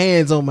backwards with my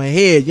hands on my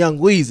head, Young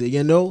Weezy.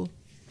 You know,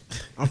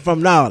 I'm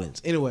from New Orleans.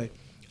 Anyway,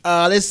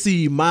 let's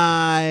see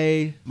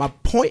my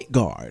point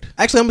guard.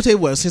 Actually, I'm gonna tell you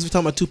what. Since we're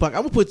talking about Tupac,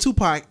 I'm gonna put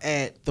Tupac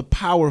at the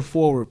power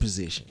forward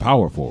position.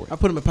 Power forward. I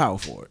put him at power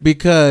forward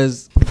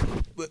because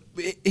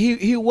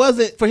he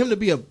wasn't, for him to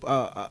be a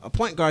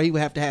point guard, he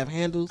would have to have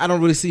handles. I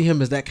don't really see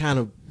him as that kind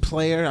of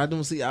player. I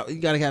don't see, you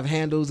got to have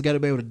handles, you got to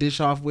be able to dish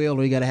off well,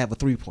 or you got to have a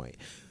 3-point.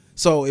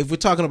 So if we're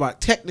talking about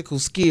technical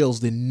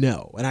skills, then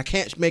no. And I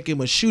can't make him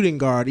a shooting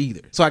guard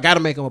either. So I got to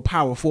make him a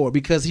power forward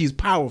because he's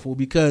powerful,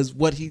 because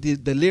what he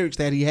did, the lyrics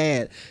that he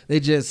had,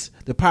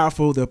 they're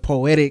powerful, they're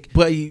poetic,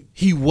 but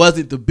he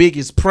wasn't the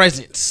biggest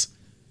presence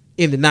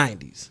in the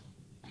 90s.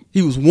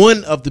 He was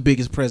one of the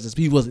biggest presence,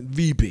 but he wasn't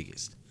the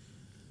biggest.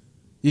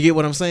 You get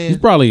what I'm saying? He's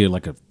probably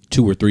like a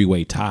 2 or 3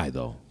 way tie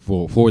though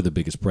for the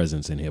biggest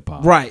presence in hip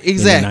hop. Right,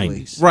 exactly. In the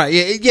 90s. Right,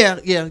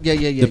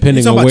 yeah.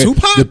 Depending You on talking where, about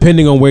Tupac?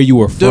 depending on where you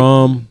were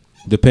from,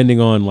 depending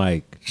on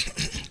like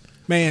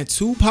Man,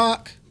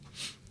 Tupac.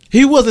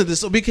 He wasn't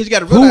this, because you got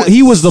to who realize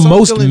he was the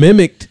most circling-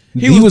 mimicked.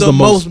 He was the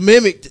most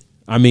mimicked.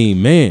 I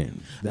mean,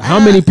 man,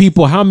 how many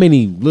people? How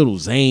many Little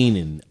Zane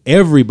and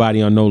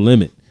everybody on No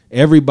Limit?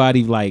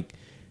 Everybody like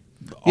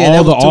Yeah,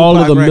 that was all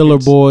of Tupac the Miller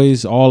records.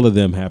 boys. All of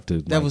them have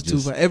to. That like, was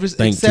just Tupac.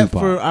 thank Except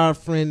Tupac. for our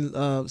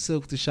friend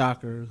Silk the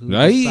Shocker, who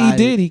He decided,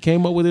 did. He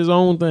came up with his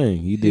own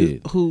thing. He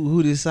did.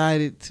 who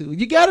decided to.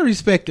 You got to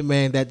respect a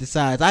man that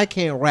decides I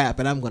can't rap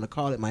and I'm going to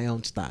call it my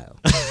own style.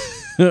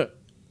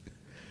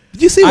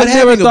 Did you see what I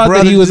never having a thought that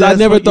brother he was. I does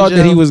never for your thought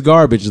that he show? was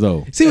garbage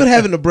though. See what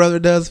having a brother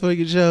does for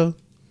your show?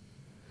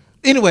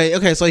 Anyway,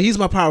 okay, so he's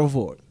my power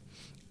forward.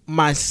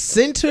 My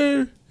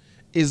center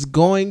is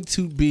going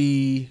to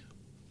be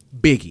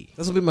Biggie.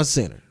 That's going to be my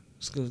center.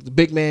 The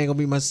big man going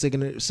to be my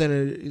center.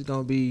 Center is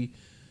going to be,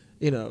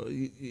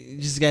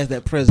 just guys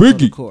that presence on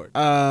the Biggie. court.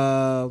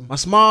 My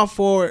small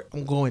forward,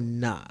 I'm going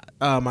Nas.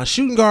 My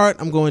shooting guard,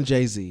 I'm going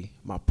Jay-Z.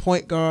 My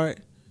point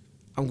guard,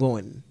 I'm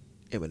going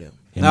Eminem.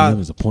 Eminem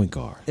is a point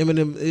guard.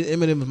 Eminem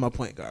is my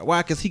point guard.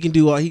 Why? Because he can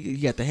do all. He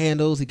got the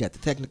handles. He got the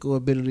technical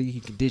ability. He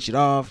can dish it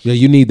off. Yeah,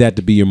 you need that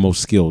to be your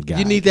most skilled guy.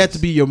 You need that to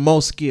be your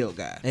most skilled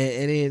guy.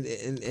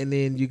 And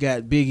then you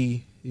got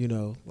Biggie. You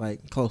know,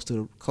 like close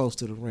to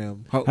the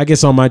rim. I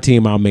guess on my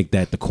team, I'll make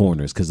that the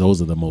corners because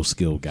those are the most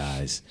skilled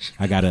guys.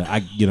 We're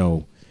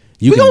gonna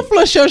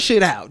flush your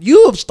shit out.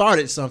 You have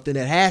started something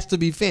that has to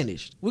be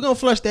finished. We're gonna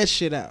flush that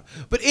shit out.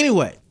 But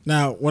anyway,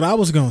 now what I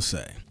was gonna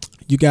say,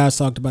 you guys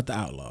talked about the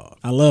Outlaws.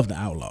 I love the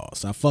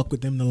Outlaws. I fuck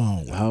with them the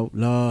long way.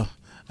 Outlaw.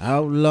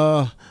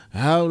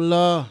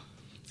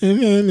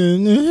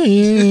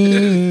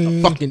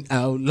 Fucking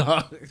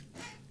outlaw.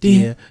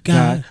 Dear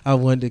God, I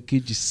wonder,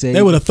 could you say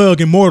they were the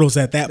Thug Immortals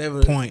at that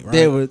point, right?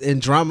 They were in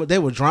drama. They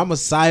were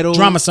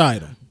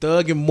Dramacidal.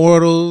 Thug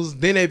Immortals.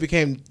 Then they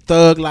became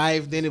Thug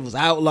Life. Then it was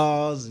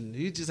Outlaws, and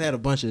you just had a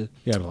bunch of.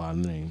 You had a lot of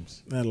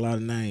names.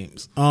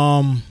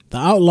 The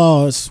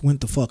Outlaws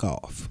went the fuck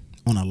off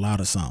on a lot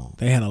of songs.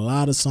 They had a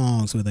lot of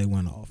songs where they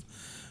went off,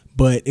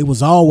 but it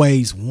was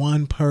always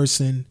one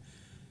person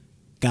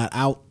got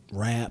out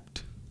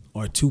rapped.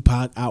 Or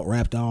Tupac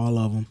out-rapped all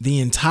of them. The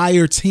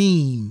entire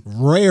team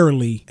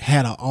rarely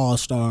had an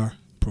all-star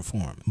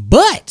performance.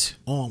 But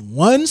on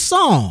one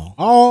song,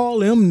 all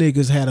them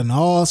niggas had an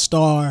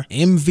all-star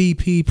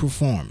MVP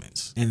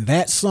performance. And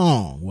that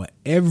song, where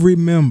every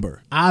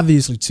member,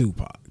 obviously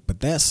Tupac,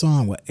 but that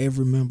song where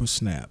every member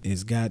snapped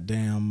is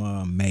goddamn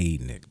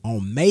Made Niggas.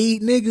 On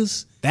Made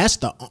Niggas, that's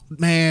the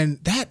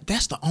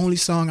only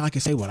song I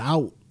can say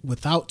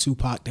without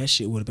Tupac, that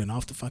shit would have been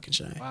off the fucking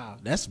chain. Wow,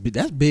 that's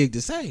big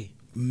to say.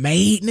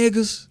 Made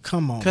Niggas?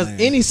 Come on, because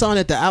any song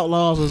that the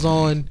Outlaws was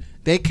on,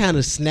 they kind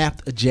of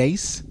snapped a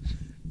Jace.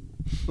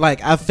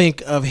 Like, I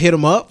think of Hit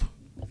 'Em Up.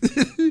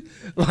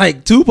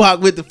 Like,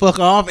 Tupac went the fuck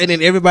off, and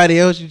then everybody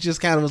else, you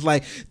just kind of was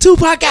like,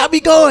 Tupac got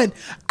me going.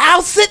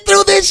 I'll sit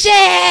through this shit.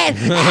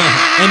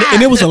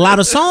 and it was a lot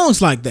of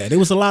songs like that. It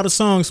was a lot of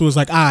songs where it was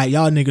like, all right,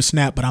 y'all niggas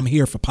snap, but I'm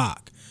here for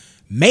Pac.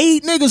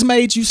 Made Niggas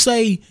made you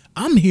say,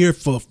 I'm here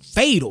for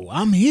Fatal.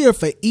 I'm here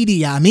for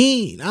Idi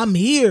Amin. I'm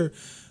here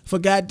for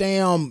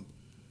goddamn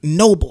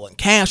Noble and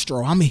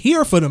Castro. I'm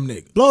here for them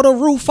niggas. Blow the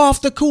roof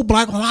off the coupe.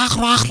 Like, I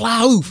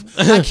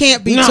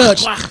can't be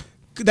touched.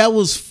 That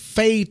was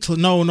Fade to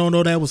no.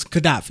 That was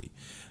Gaddafi.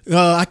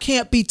 I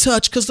can't be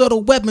touched because of the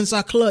weapons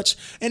I clutch.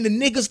 And the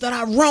niggas that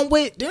I run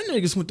with, them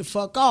niggas went the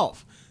fuck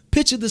off.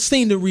 Picture the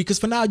scenery, because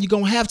for now you're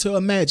going to have to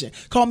imagine.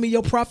 Call me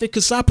your prophet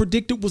because I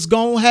predicted what's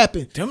going to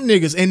happen. Them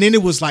niggas. And then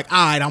it was like, all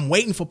right, I'm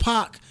waiting for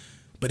Pac.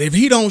 But if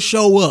he don't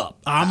show up,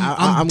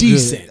 I'm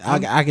decent.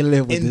 I can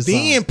live with this. And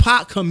then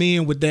Pac come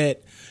in with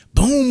that.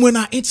 Boom, when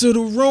I enter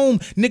the room,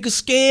 niggas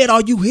scared,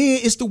 all you hear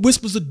is the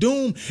whispers of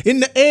doom. In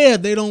the air,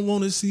 they don't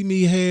want to see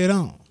me head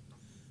on.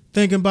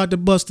 Thinking about the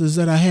busters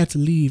that I had to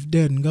leave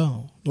dead and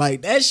gone.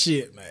 Like, that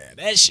shit, man,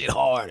 that shit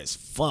hard as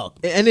fuck.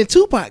 And then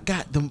Tupac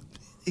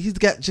he's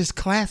got just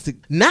classic,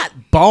 not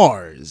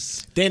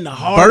bars. Then the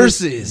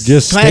hardest verses.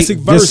 Just classic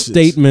verses. Just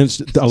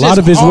statements. A lot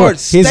of his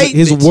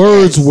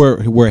words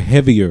were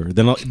heavier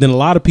than a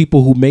lot of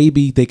people who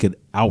maybe they could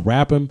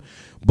out-rap him,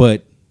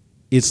 but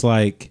it's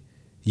like,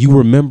 you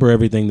remember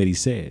everything that he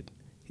said.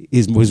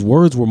 His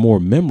words were more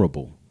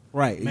memorable.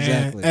 Right, man,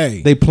 exactly.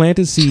 Hey. They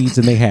planted seeds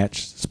and they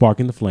hatched,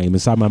 sparking the flame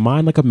inside my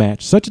mind like a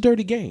match. Such a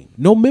dirty game.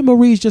 No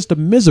memories, just a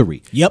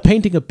misery. Yep.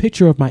 Painting a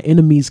picture of my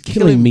enemies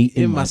killing me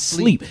in my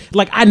sleep.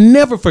 Like, I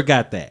never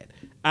forgot that.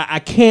 I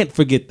can't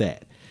forget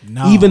that.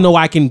 No. Even though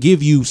I can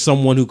give you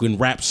someone who can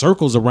wrap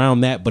circles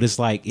around that, but it's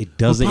like, it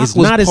doesn't. It's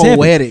not as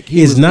poetic.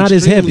 heavy. It's not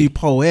as heavy.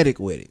 Poetic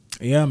with it.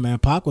 Yeah, man,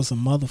 Pac was a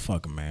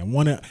motherfucker, man.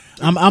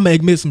 I'm gonna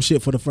admit some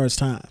shit for the first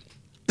time.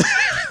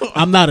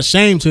 I'm not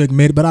ashamed to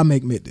admit it, but I'm gonna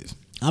admit this.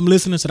 I'm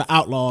listening to the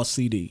Outlaw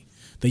CD,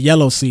 the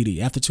yellow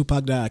CD. After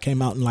Tupac died,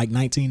 came out in like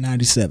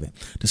 1997.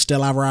 The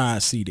Still I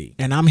Rise CD,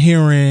 and I'm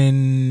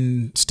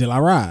hearing Still I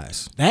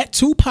Rise. That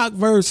Tupac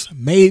verse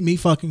made me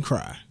fucking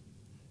cry.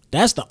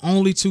 That's the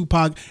only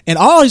Tupac, and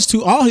all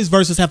his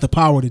verses have the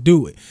power to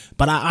do it.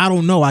 But I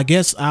don't know. I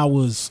guess I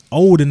was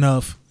old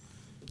enough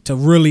to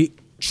really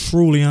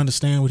truly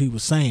understand what he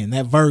was saying.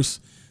 That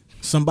verse,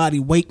 somebody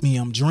wake me,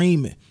 I'm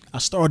dreaming. I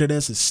started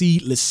as a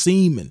seedless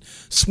semen,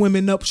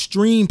 swimming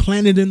upstream,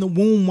 planted in the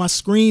womb while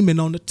screaming.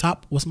 On the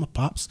top was my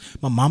pops.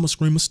 My mama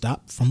screaming,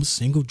 stop from a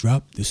single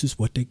drop. This is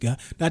what they got.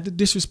 Not to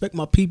disrespect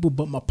my people,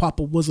 but my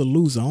papa was a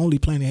loser. Only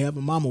playing to have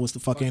my mama was the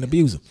fucking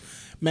abuser.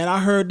 Man,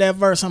 I heard that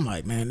verse. I'm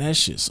like, man, that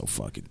shit's so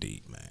fucking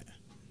deep, man.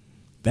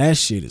 That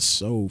shit is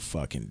so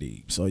fucking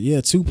deep. So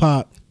yeah,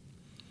 Tupac,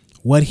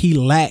 what he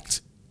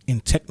lacked in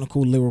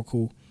technical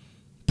lyrical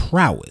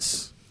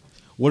prowess.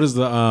 What is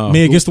the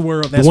man against the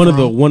world? That's one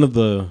of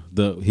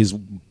the his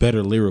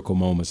better lyrical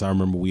moments I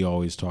remember we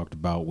always talked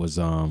about was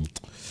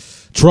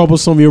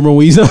Troublesome. You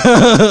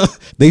remember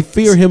they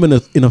fear him in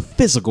a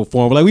physical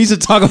form. Like, we used to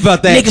talk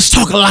about that. Niggas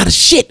talk a lot of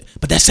shit,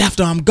 but that's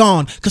after I'm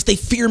gone, because they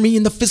fear me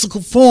in the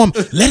physical form.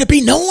 Let it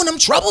be known I'm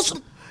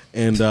troublesome.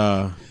 And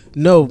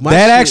no,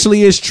 that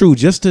actually is true.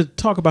 Just to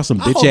talk about some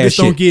bitch ass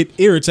shit. Don't get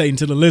irritating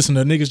to the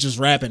listener. Niggas just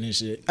rapping and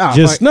shit.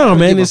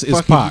 Man, it's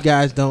Pac. You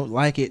guys don't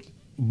like it.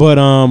 But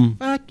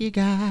Fuck you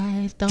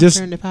guys. Don't Just-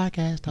 turn the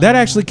podcast on. that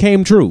actually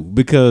came true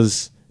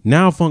because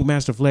now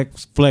Funkmaster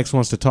Flex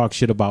wants to talk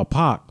shit about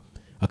Pac.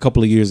 A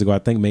couple of years ago, I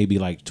think maybe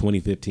like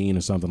 2015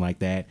 or something like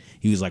that,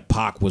 he was like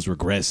Pac was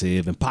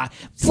regressive and Pac,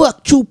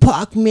 Fuck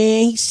Tupac,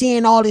 man. He's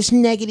saying all this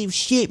negative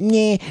shit,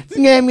 man.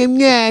 Nah, nah,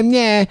 nah,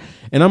 nah.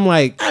 and I'm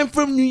like, I'm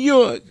from New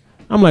York.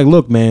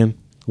 look, man,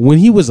 when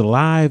he was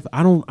alive,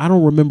 I don't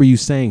remember you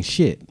saying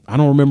shit. I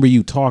don't remember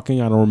you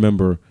talking. I don't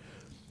remember.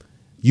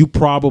 You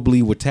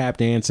probably were tap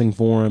dancing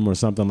for him or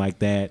something like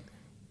that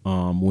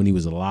when he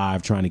was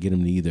alive, trying to get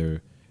him to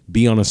either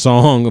be on a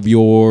song of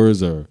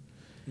yours or.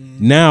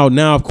 Now,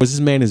 of course, this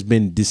man has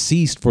been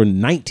deceased for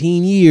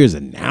 19 years,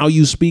 and now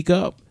you speak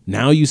up.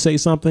 Now you say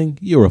something.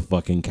 You're a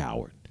fucking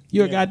coward.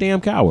 You're a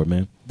goddamn coward,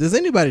 man. Does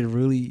anybody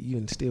really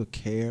even still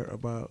care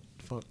about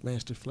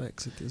Funkmaster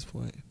Flex at this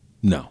point?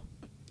 No.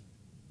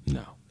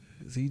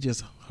 Is he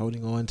just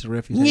holding on to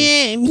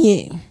reputation?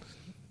 Yeah,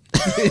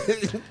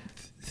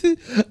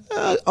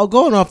 yeah.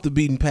 Going off the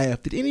beaten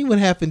path, did anyone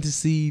happen to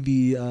see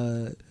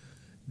the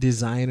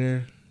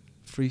designer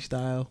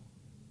freestyle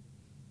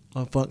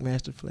on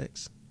Funkmaster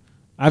Flex?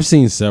 I've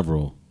seen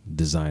several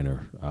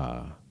designer.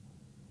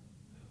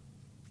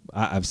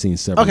 I've seen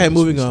several. Okay, of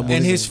his moving on. freestyles.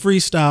 And his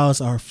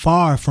freestyles are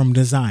far from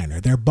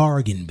designer. They're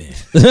bargain bin.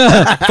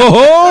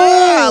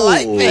 I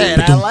like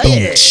that. I like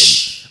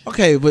it.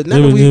 Okay, but now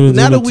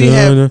that we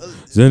have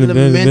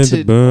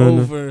lamented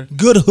over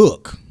Good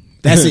hook.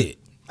 That's it.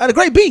 a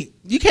great beat,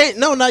 you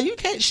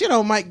can't shit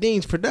on Mike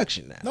Dean's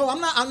production now. No,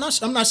 I'm not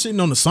sitting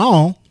on the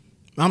song.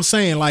 I'm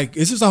saying like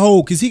it's just a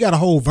whole because he got a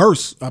whole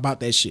verse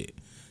about that shit.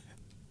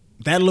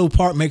 That little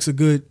part makes a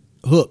good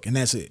hook, and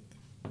that's it.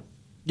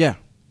 Yeah.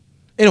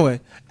 Anyway,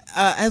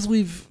 as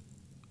we've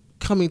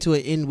coming to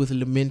an end with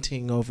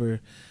lamenting over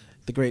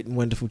the great and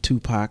wonderful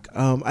Tupac,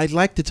 I'd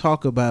like to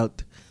talk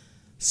about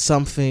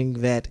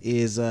something that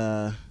is,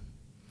 in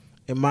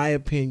my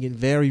opinion,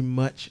 very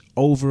much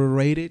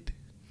overrated.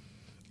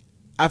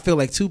 I feel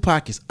like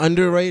Tupac is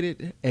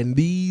underrated, and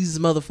these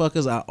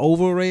motherfuckers are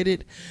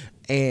overrated,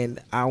 and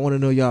I want to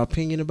know your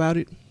opinion about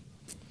it.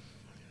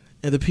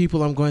 And the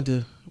people I'm going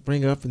to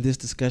bring up in this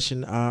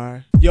discussion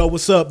are... Yo,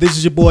 what's up? This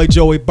is your boy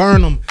Joey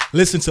Burnham.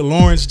 Listen to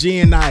Lawrence G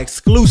and I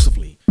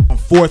exclusively on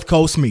Fourth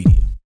Coast Media.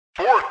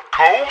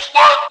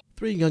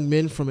 Three young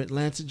men from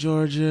Atlanta,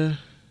 Georgia,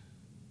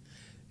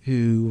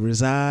 who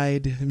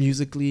reside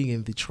musically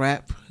in the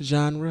trap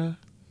genre.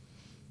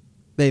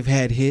 They've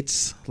had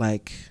hits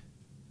like...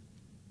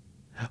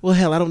 Well,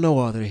 hell, I don't know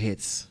all their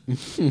hits.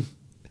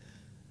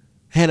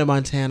 Hannah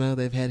Montana,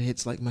 they've had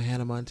hits like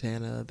Hannah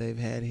Montana. They've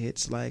had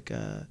hits like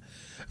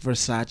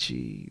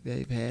Versace.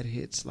 They've had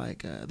hits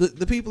like...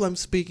 The people I'm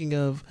speaking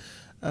of,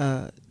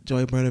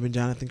 Joey Burnham and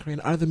Jonathan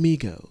Crane, are the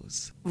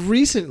Migos.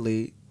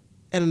 Recently,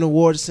 at an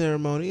award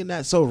ceremony, and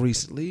not so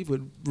recently, but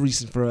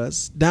recent for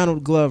us,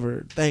 Donald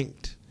Glover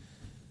thanked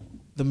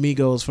the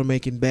Migos for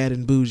making Bad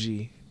and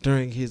Bougie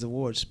during his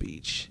award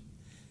speech.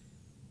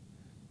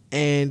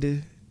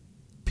 And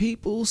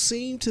people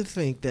seem to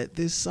think that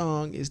this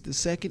song is the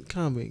second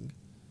coming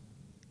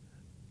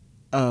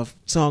of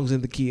songs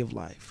in the key of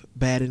life,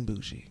 Bad and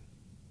Bougie.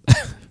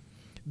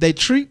 They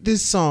treat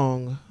this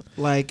song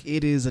like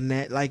it is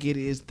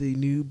the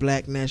new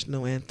black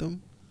national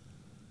anthem.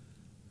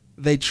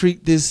 They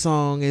treat this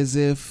song as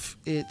if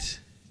it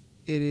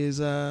is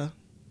the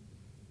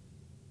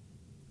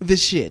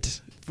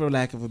shit, for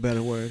lack of a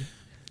better word.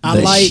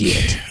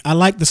 I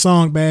like the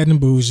song Bad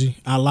and Bougie.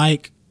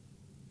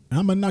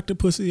 I'm gonna knock the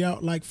pussy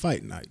out like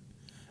Fight Night.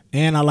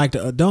 And I like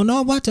the Don't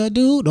Know What to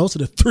Do. Those are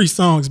the three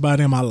songs by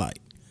them I like.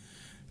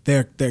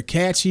 They're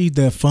catchy,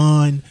 they're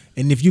fun,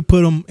 and if you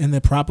put them in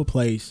the proper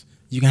place,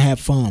 you can have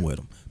fun with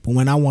them. But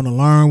when I want to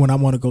learn, when I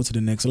want to go to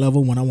the next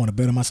level, when I want to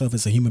better myself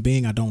as a human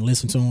being, I don't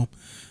listen to them,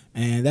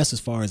 and that's as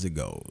far as it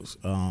goes.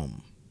 Now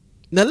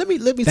let me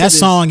say That this.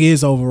 song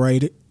is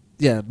overrated.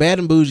 Yeah, Bad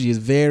and Bougie is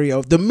very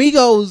over. The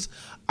Migos,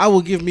 I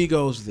will give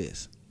Migos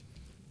this.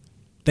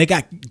 They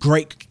got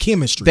great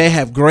chemistry. They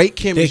have great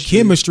chemistry.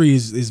 Their chemistry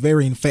is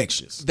very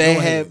infectious.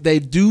 They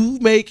do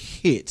make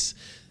hits.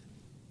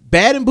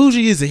 Bad and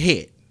Bougie is a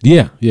hit.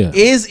 Yeah.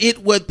 Is it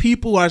what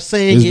people are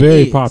saying? It's it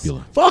very is?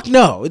 popular. Fuck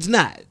no, it's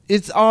not.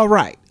 It's all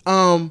right.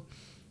 I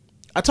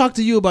talked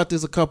to you about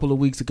this a couple of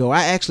weeks ago.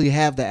 I actually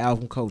have the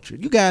album Culture.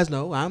 You guys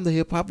know I'm the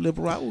hip hop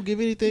liberal. I will give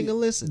anything a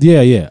listen.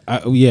 Yeah.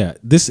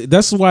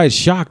 That's why it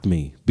shocked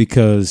me,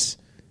 because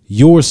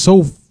you're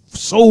so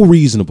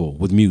reasonable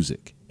with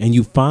music, and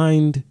you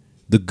find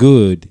the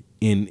good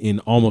in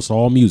almost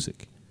all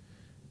music.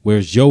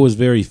 Whereas Joe is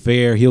very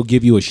fair. He'll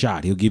give you a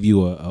shot. He'll give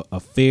you a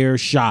fair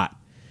shot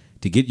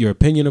to get your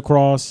opinion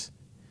across.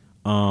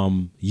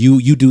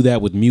 You do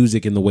that with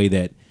music in the way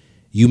that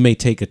you may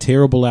take a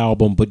terrible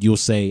album, but you'll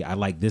say, I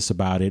like this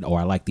about it, or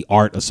I like the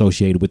art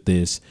associated with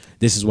this.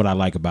 This is what I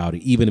like about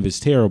it. Even if it's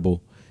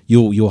terrible,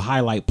 you'll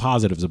highlight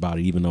positives about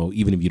it, even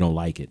if you don't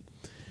like it.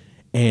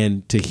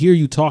 And to hear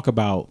you talk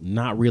about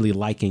not really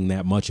liking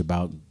that much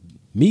about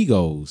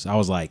Migos, I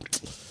was like,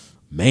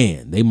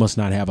 man, they must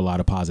not have a lot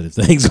of positive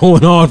things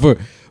going on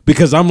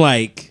because I'm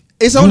like,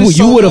 It's only you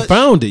so would have much-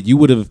 found it. You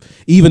would have,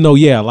 even though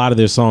a lot of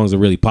their songs are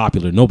really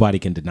popular. Nobody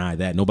can deny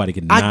that. Nobody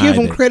can deny I give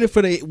them that. credit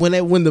for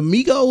when the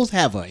Migos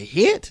have a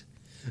hit.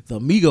 The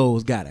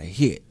Migos got a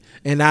hit,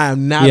 and I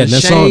am not Yeah,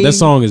 ashamed. that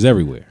song is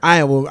everywhere. I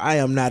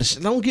am not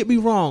ashamed. Don't get me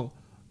wrong.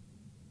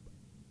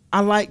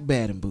 I like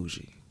Bad and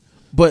Bougie,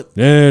 but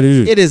Yeah, it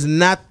is. it is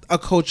not a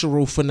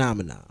cultural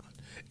phenomenon.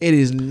 It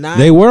is not.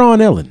 They were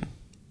on Ellen.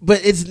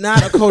 But it's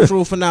not a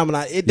cultural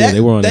phenomenon. they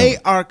were on They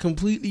that. are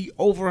completely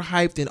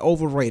overhyped and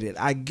overrated.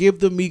 I give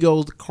the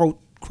Migos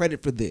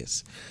credit for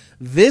this.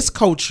 This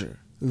culture,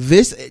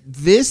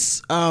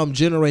 this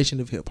generation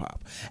of hip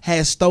hop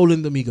has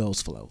stolen the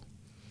Migos flow.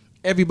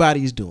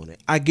 Everybody is doing it.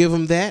 I give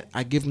them that.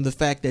 I give them the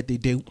fact that they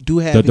do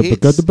have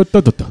hits,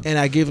 and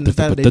I give them the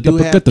fact that they do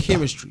have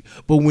chemistry.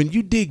 But when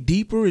you dig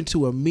deeper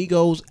into a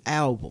Migos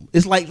album,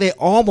 it's like they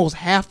almost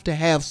have to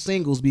have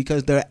singles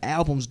because their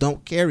albums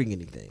don't carry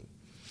anything.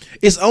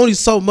 It's only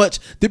so much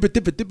you can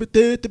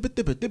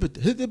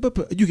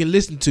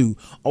listen to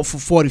for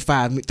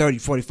 45 minutes.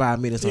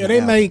 Yeah, on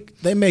an album.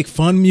 they make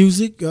fun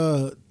music.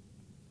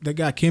 They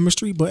got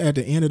chemistry, but at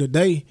the end of the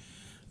day,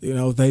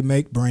 they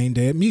make brain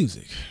dead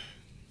music.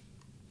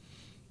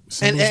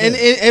 And Simple as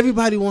that.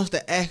 everybody wants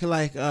to act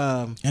like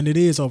And it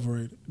is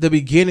overrated. the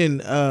beginning,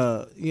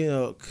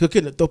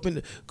 cooking the dope in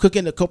the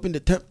cooking the cope in the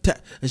tap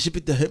and ship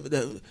it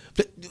the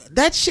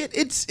that shit.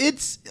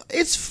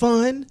 It's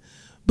fun,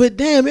 but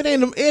damn, it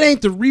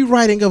ain't the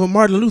rewriting of a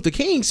Martin Luther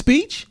King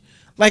speech.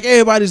 Like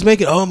everybody's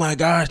making, oh my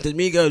gosh, the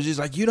Migos. Just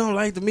like, you don't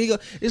like the Migos.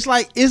 It's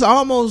like it's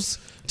almost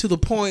to the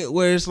point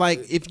where it's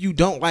like if you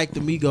don't like the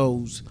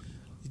Migos,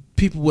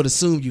 people would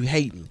assume you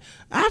hating.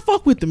 I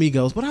fuck with the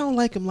Migos, but I don't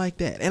like them like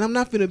that, and I'm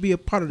not gonna be a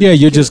part of. Yeah, the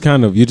you're just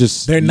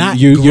they're not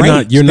You're great.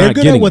 not You're they're not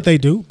good getting at what it. they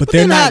do, but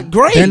They're not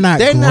great. They're not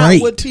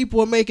great. what people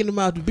are making them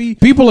out to be.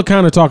 People are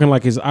kind of talking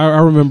like I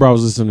remember I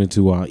was listening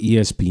to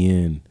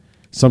ESPN,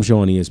 some show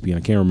on ESPN. I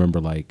can't remember,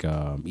 like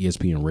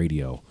ESPN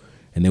radio,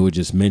 and they were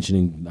just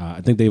mentioning. I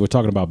think they were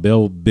talking about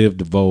Biv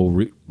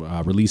DeVoe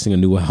releasing a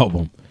new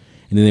album,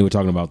 and then they were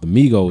talking about the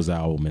Migos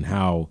album and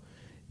how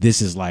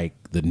this is like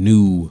the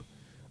new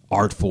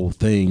artful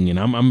thing. And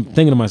I'm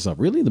thinking to myself,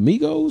 really, the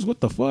Migos?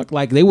 What the fuck?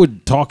 Like they were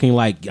talking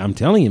like, I'm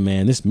telling you,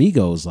 man, this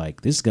Migos, like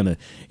it's gonna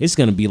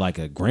be like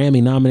a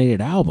Grammy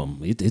nominated album.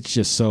 It's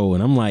just so,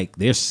 and I'm like,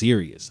 they're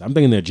serious. I'm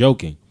thinking they're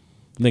joking.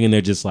 I'm thinking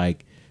they're just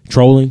like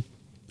trolling,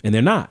 and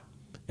they're not.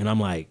 And I'm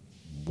like,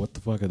 what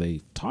the fuck are they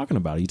talking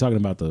about? Are you talking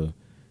about the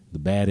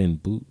Bad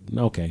and Boot?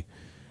 Okay,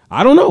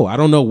 I don't know. I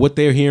don't know what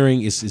they're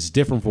hearing. It's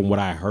different from what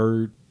I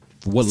heard.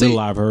 For what little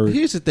I've heard.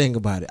 Here's the thing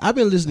about it. I've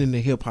been listening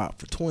to hip hop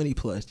for 20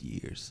 plus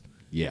years.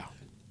 Yeah.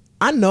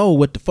 I know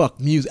what the fuck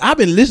music. I've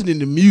been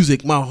listening to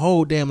music my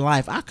whole damn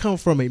life. I come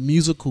from a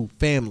musical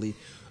family.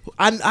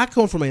 I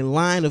come from a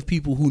line of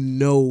people who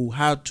know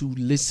how to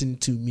listen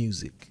to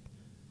music.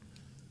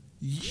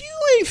 You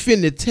ain't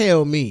finna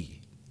tell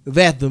me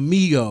that the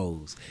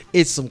Migos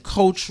is some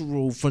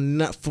culturally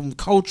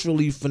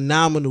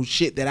phenomenal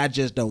shit that I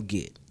just don't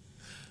get.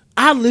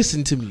 I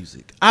listen to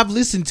music. I've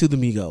listened to the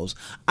Migos.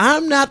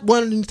 I'm not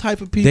one of them type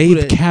of people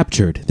They've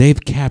captured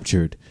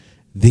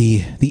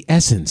the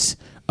essence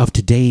of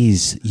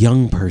today's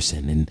young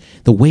person, and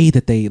the way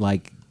that they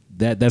like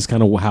that's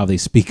kind of how they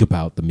speak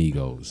about the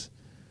Migos.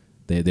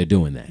 They're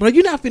doing that. But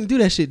you're not finna do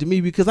that shit to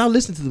me because I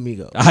listen to the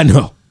Migos. I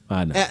know.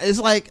 It's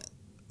like,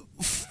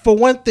 for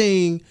one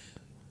thing,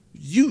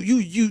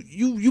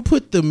 you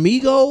put the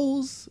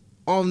Migos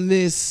on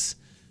this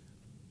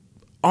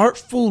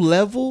artful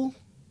level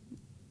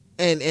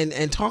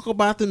and talk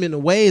about them in a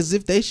way as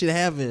if they should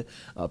have a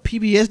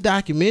PBS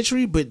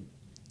documentary, but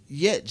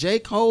yet J.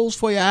 Cole's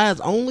For Your Eyes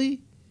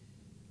Only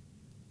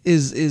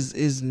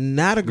is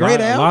not a great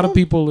album. A lot of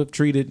people have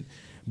treated,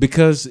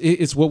 because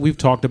it's what we've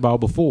talked about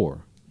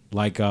before.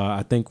 Like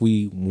I think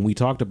when we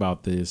talked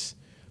about this,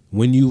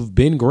 when you've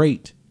been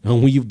great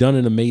and when you've done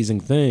an amazing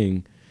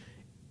thing,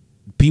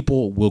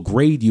 people will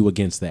grade you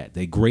against that.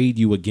 They grade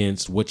you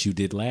against what you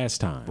did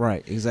last time.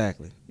 Right,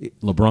 exactly.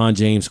 LeBron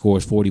James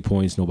scores 40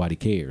 points, nobody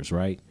cares,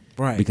 right?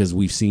 Right. Because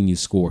we've seen you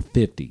score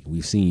 50.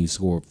 We've seen you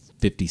score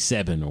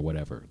 57 or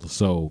whatever.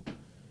 So,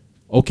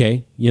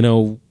 okay,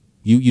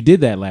 you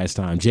did that last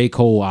time. J.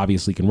 Cole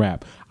obviously can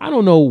rap. I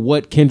don't know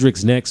what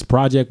Kendrick's next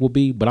project will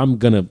be, but I'm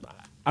gonna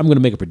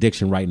make a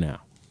prediction right now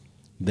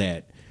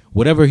that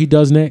whatever he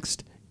does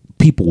next,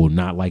 people will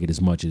not like it as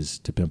much as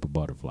To Pimp a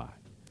Butterfly.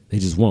 They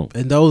just won't.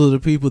 And those are the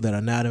people that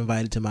are not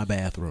invited to my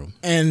bathroom.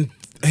 And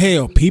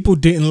hell, people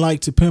didn't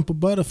like To Pimp a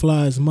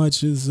Butterfly as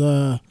much as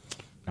I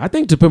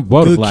think To Pimp a Good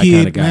Butterfly kind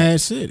of Kid, got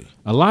Mad City.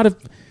 a lot of.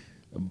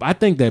 I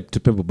think that To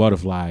Pimp a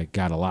Butterfly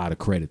got a lot of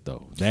credit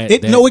though.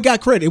 It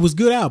got credit. It was a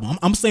good album.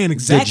 I'm saying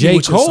exactly the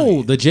what you're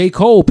saying. The J.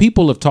 Cole,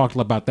 people have talked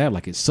about that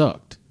like it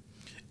sucked.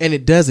 And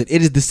it doesn't.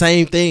 It is the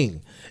same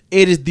thing.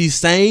 It is the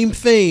same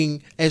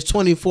thing as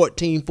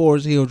 2014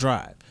 Forest Hill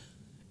Drive.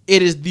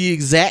 It is the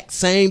exact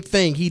same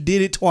thing. He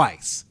did it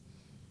twice.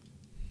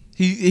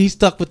 He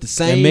stuck with the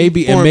same And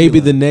maybe formula.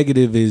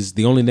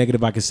 the only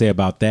negative I can say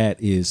about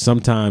that is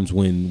sometimes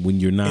when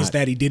you're not Is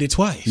that he did it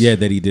twice.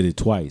 that he did it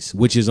twice,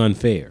 which is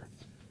unfair.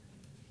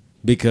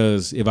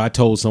 Because if I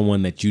told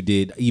someone that you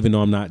did, even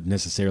though I'm not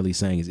necessarily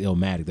saying it's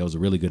Illmatic, that was a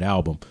really good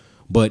album.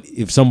 But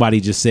if somebody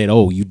just said,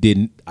 "Oh, you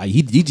didn't,"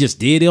 he just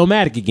did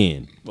Illmatic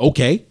again.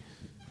 Okay,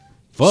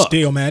 fuck,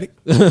 Stillmatic.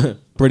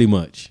 pretty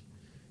much.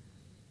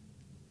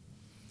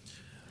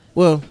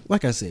 Well,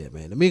 like I said,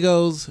 man, the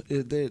Migos,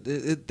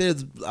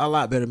 there's a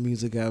lot better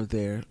music out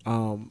there.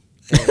 And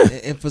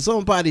for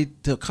somebody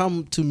to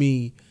come to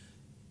me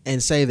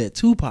and say that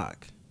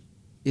Tupac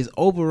is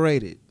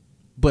overrated,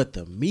 but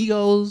the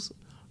Migos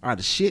are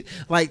the shit.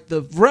 Like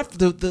the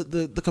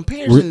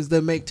comparisons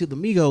they make to the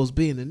Migos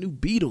being the new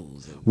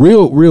Beatles.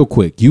 Real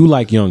quick, you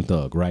like Young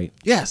Thug, right?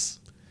 Yes.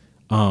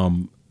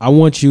 I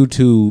want you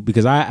to,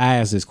 because I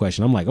asked this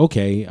question. I'm like,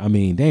 okay, I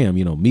mean, damn,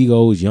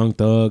 Migos, Young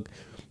Thug.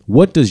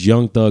 What does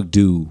Young Thug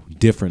do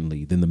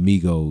differently than the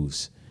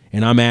Migos?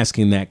 And I'm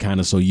asking that kind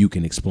of so you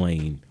can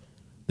explain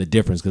the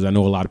difference, because I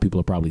know a lot of people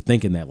are probably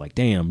thinking that, like,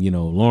 damn,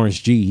 Lawrence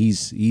G,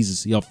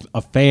 he's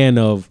a fan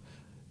of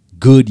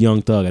good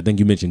Young Thug. I think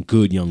you mentioned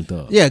good Young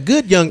Thug. Yeah,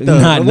 good Young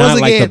Thug. Not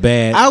like the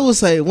bad. I will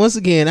say,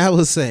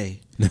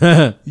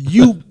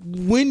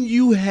 when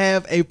you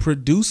have a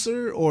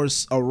producer or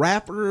a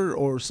rapper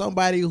or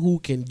somebody who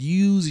can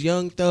use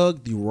Young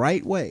Thug the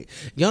right way,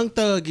 Young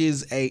Thug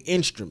is a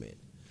instrument.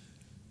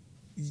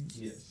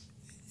 Yes.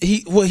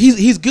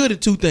 He's good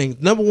at two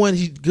things. Number one,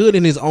 he's good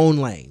in his own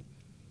lane.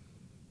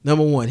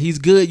 Number one, he's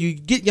good. You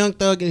get Young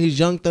Thug in his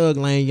Young Thug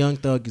lane, Young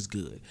Thug is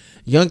good.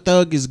 Young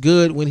Thug is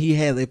good when he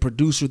has a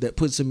producer that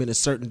puts him in a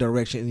certain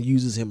direction and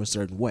uses him a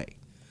certain way.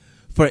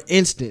 For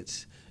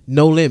instance,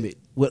 No Limit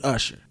with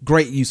Usher,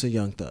 great use of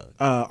Young Thug.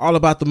 All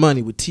About the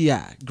Money with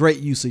T.I., great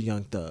use of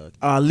Young Thug.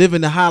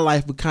 Living the High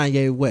Life with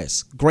Kanye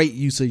West, great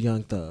use of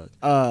Young Thug.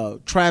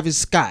 Travis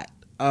Scott,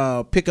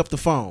 Pick Up the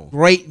Phone,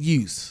 great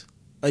use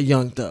of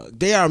Young Thug.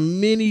 There are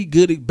many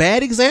good,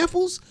 bad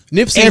examples.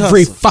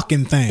 Every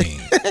fucking thing.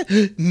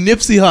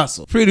 Nipsey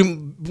Hussle.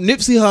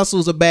 Nipsey Hussle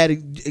is a bad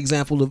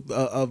example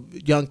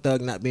of Young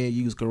Thug not being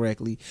used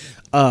correctly.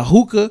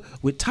 Hookah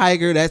with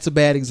Tiger, that's a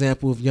bad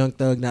example of Young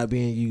Thug not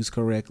being used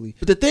correctly.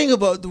 But the thing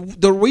about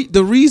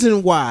the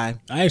reason why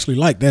I actually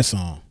like that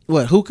song.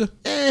 What, Hookah?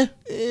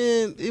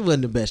 It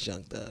wasn't the best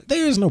Young Thug.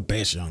 There is no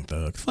best Young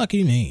Thug. Fuck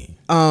you mean?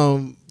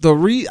 I'm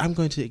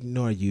going to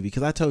ignore you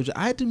because I told you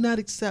I do not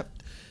accept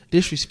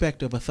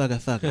disrespect of a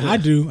thugger. I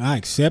do. I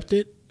accept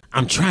it.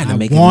 I'm trying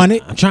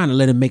to I'm trying to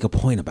let him make a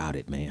point about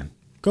it, man.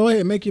 Go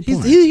ahead, make your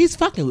point. He's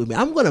fucking with me.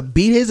 I'm gonna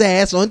beat his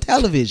ass on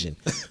television.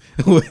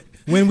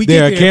 When we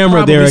there get are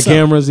cameras. There are something.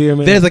 cameras here,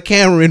 man. There's a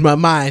camera in my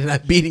mind, and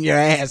I'm beating your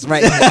ass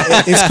right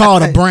now. It's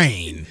called a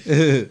brain.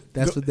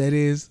 That's what that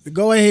is.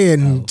 Go ahead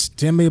and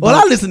tell me about.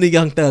 Well, I listen to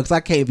Young Thug, so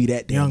I can't be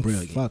that damn Young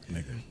brilliant. fuck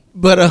nigga.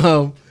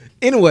 But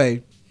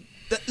anyway,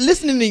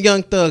 listening to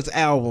Young Thug's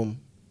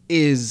album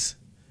is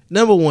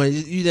number one.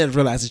 You didn't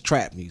realize it's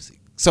trap music.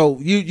 So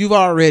you've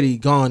already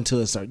gone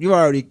to you've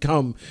already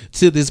come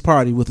to this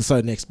party with a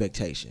certain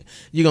expectation.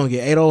 You're going to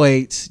get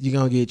 808s. You're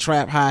going to get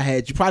trap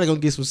hi-hats. You're probably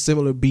going to get some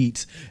similar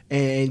beats.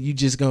 And you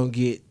just going to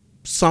get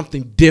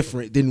something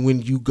different than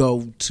when you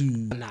go to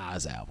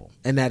Nas' album.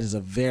 And that is a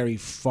very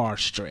far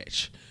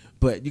stretch.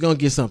 But you're going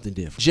to get something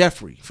different.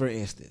 Jeffrey, for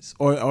instance,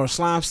 or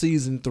Slime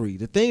Season 3.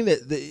 The thing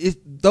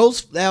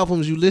those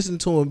albums, you listen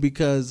to him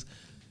because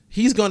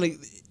he's going to...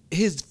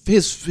 His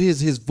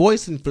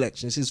voice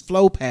inflections, his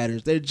flow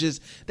patterns,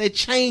 they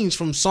change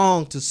from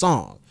song to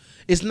song.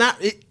 It's not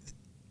it,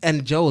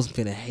 and Joe's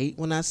finna hate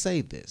when I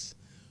say this,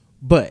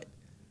 but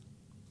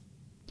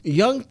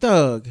Young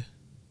Thug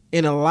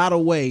in a lot of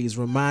ways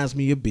reminds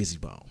me of Busy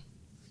Bone.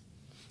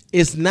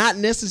 It's not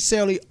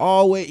necessarily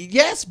always,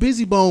 yes,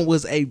 Busy Bone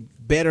was a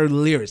better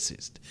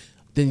lyricist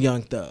than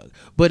Young Thug,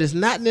 but it's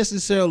not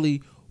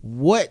necessarily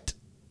what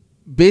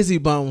Busy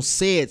Bone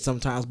said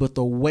sometimes, but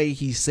the way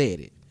he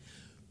said it.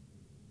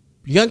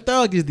 Young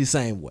Thug is the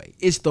same way.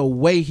 It's the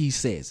way he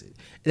says it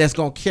that's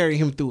going to carry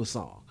him through a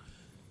song.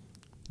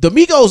 The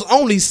Migos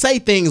only say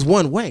things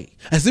one way.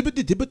 And you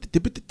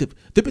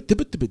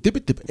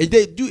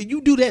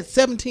do that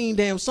 17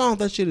 damn songs,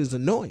 that shit is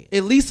annoying.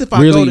 At least if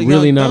I go to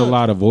really Young not Thug, a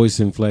lot of voice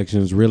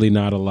inflections, really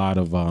not a lot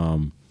of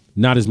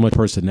not as much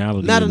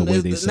personality in the way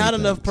they say not things.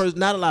 enough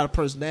not a lot of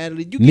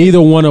personality.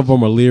 Neither one of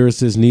them are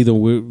lyricists. Neither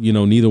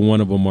one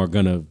of them are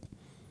gonna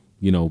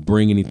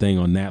bring anything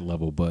on that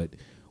level, but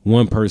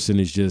one person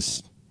is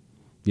just,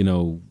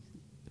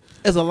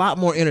 it's a lot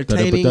more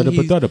entertaining.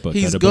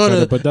 He's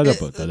gonna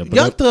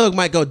Young Thug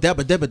might go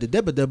debba debba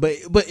debba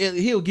debba, but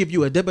he'll give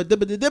you a debba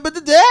debba debba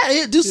debba.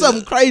 He'll do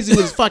something crazy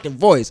with his fucking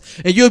voice,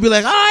 and you'll be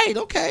like, all right,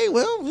 okay,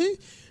 well,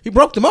 he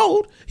broke the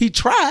mold. He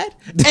tried,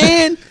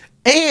 and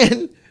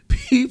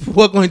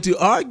people are going to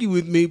argue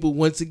with me, but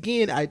once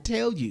again, I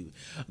tell you,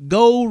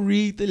 go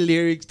read the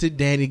lyrics to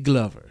Danny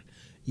Glover.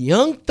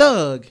 Young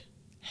Thug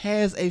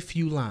has a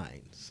few lines.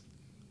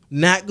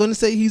 Not going to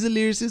say he's a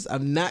lyricist.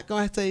 I'm not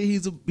going to say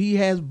he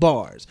has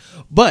bars.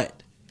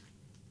 But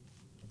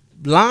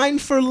line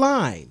for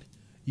line,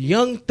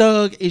 Young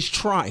Thug is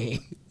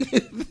trying.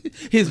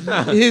 his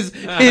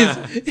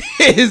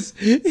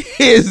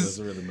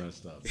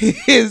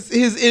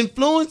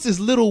influence is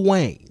Lil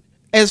Wayne.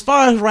 as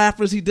far as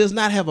rappers, he does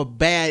not have a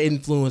bad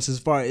influence as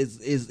far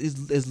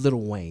as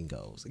Lil Wayne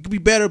goes. It could be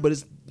better,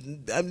 but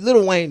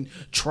Lil Wayne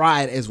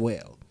tried as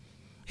well.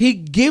 He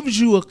gives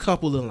you a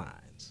couple of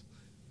lines.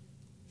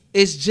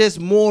 It's just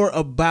more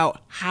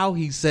about how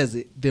he says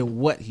it than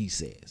what he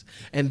says.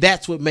 And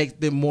that's what makes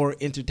them more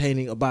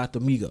entertaining about the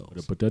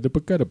Migos.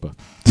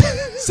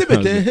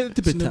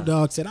 Snoop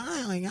Dogg said,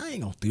 I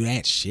ain't gonna do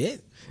that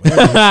shit.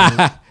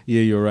 Yeah,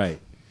 you're right.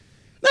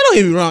 Now, don't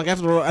get me wrong.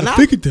 After all, and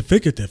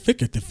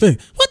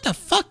What the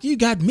fuck you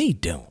got me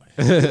doing?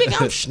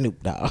 nigga, I'm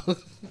Snoop Dogg.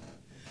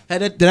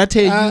 Did I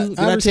tell you? Did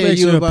I I tell respect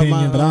you your about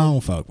opinion, my? but I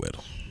don't fuck with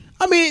him.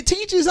 I mean, to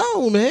each his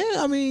own, man.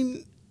 I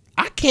mean,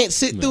 I can't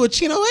sit through a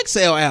Chino XL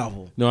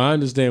album. No, I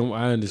understand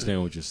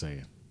what you're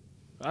saying.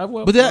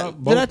 But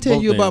did I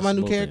tell you about my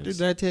new character? Ends.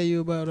 Did I tell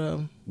you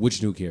about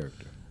Which new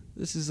character?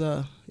 This is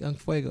Young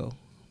Fuego,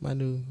 my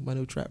new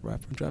trap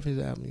rapper. I'm dropping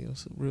his album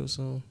real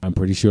soon. I'm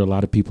pretty sure a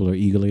lot of people are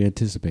eagerly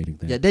anticipating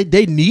that. Yeah,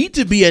 they need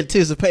to be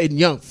anticipating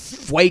Young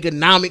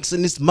Fuegonomics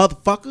in this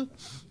motherfucker.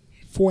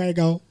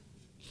 Fuego.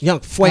 Young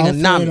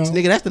Fuegonomics, Alfredo.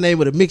 nigga. That's the name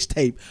of the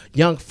mixtape.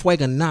 Young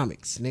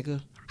Fuegonomics,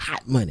 nigga.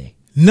 Hot money.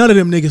 None of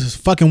them niggas is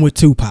fucking with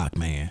Tupac,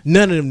 man.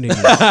 None of them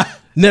niggas.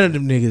 None of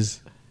them niggas.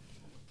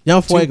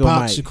 Young Fuego Tupac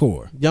might.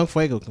 Shakur. Young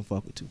Fuego can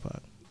fuck with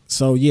Tupac.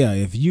 So yeah,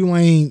 if you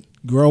ain't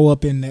grow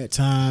up in that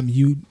time,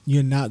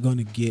 you're not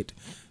gonna get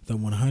the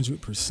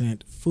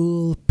 100%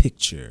 full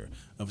picture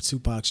of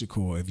Tupac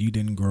Shakur if you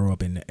didn't grow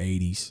up in the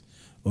 80s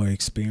or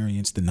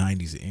experience the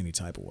 90s in any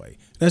type of way.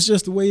 That's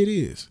just the way it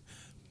is.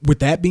 With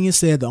that being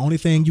said, the only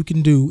thing you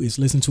can do is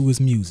listen to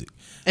his music.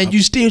 And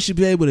you still should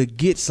be able to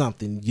get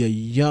something,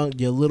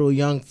 you little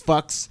young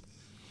fucks.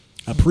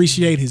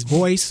 Appreciate his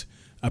voice.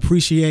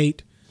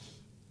 Appreciate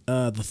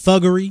the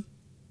thuggery.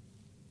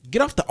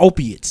 Get off the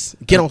opiates.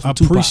 Get on some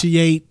Tupac.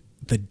 Appreciate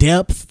the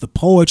depth, the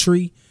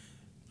poetry.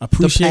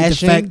 Appreciate the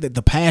passion. fact that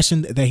the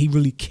passion that he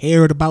really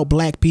cared about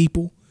black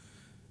people.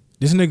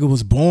 This nigga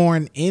was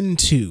born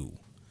into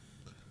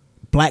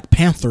Black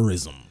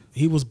Pantherism.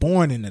 He was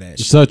born into that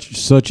shit.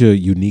 Such a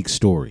unique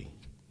story,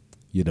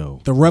 you know.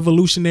 The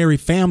revolutionary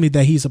family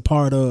that he's a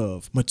part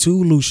of.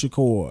 Mutulu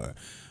Shakur,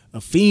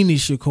 Afeni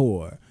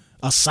Shakur,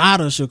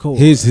 Asada Shakur.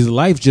 His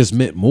life just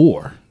meant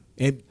more.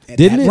 Didn't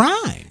Didn't it?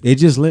 rhyme. It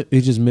just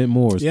meant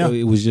more. Yeah. So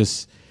it was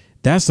just,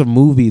 that's a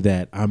movie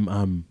that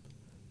I'm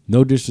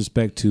no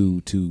disrespect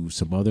to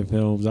some other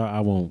films. I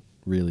won't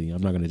really.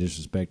 I'm not going to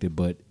disrespect it,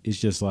 but it's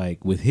just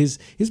like with his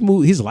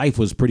movie, his life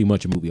was pretty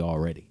much a movie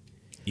already.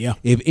 Yeah.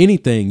 If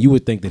anything, you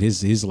would think that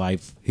his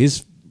life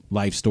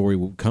story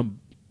would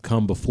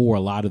come before a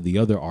lot of the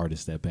other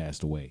artists that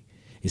passed away.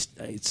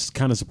 It's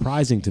kind of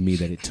surprising to me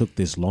that it took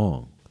this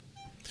long.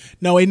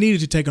 No, it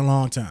needed to take a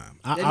long time.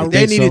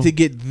 They needed to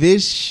get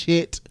this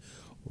shit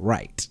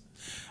right.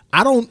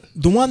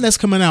 The one that's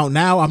coming out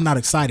now, I'm not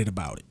excited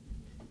about it.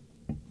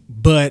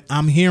 But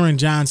I'm hearing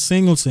John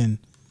Singleton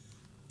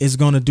is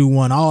going to do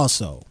one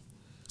also.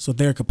 So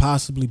there could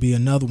possibly be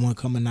another one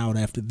coming out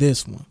after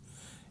this one.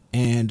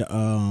 And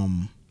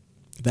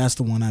that's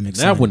the one I'm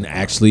excited That one about.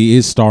 actually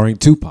is starring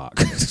Tupac.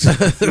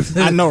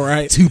 I know,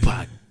 right?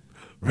 Tupac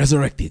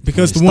resurrected.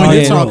 Because the one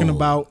you're Starring- talking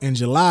about in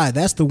July,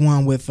 that's the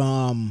one with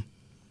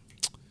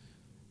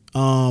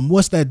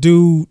what's that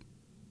dude?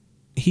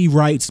 He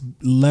writes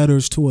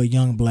letters to a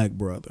young black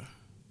brother.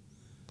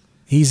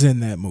 He's in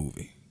that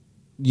movie.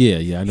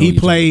 Yeah, I know. He what you're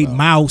played talking about.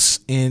 Mouse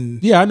in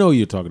Yeah, I know what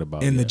you're talking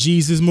about. the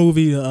Jesus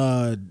movie.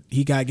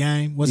 He Got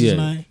Game. What's his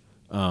name?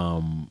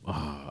 God,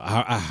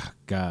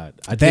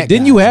 That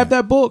didn't guy, you have man.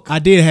 that book? I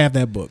did have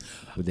that book.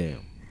 But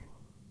damn.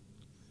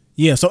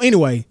 Yeah. So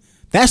anyway,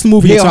 that's the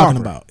movie Hill you're talking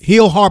Harper. about.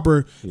 Hill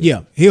Harper.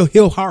 Yeah.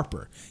 Hill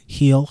Harper.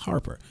 Hill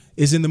Harper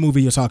is in the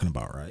movie you're talking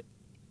about, right?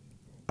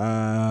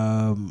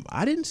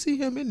 I didn't see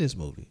him in this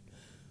movie.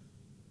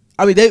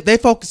 I mean, they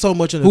focus so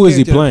much on the Who is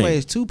he character that playing?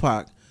 plays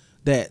Tupac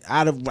that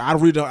I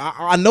really don't.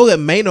 I know that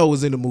Mano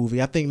was in the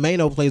movie. I think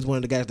Mano plays one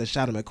of the guys that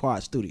shot him at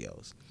Quad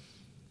Studios.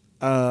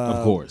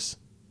 Of course.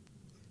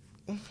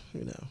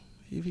 You know,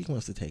 if he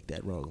wants to take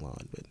that role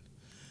on,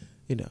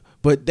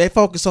 but they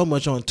focus so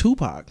much on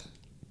Tupac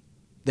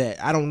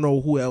that I don't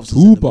know who else is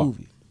in the Tupac.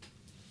 movie.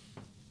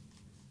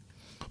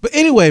 But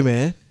anyway,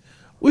 man,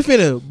 we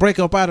finna break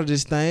up out of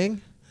this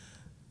thing.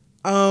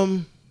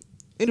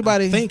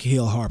 Anybody I think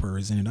Hill Harper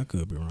is in it. I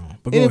could be wrong.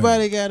 But go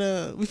anybody ahead.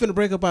 got we finna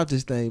break up out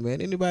this thing,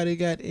 man. Anybody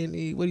got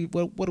any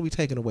what are we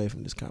taking away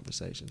from this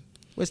conversation?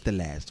 What's the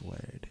last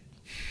word?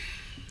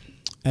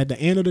 At the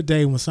end of the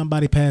day, when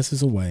somebody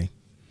passes away,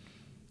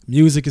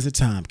 music is a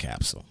time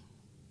capsule.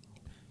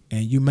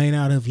 And you may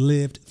not have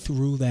lived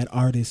through that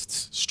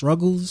artist's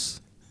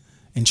struggles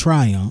and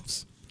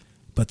triumphs,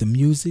 but the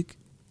music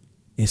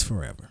is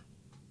forever.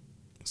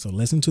 So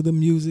listen to the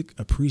music,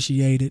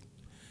 appreciate it.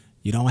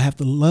 You don't have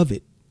to love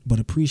it, but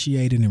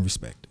appreciate it and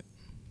respect it.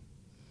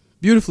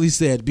 Beautifully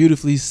said.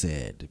 Beautifully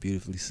said.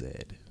 Beautifully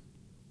said.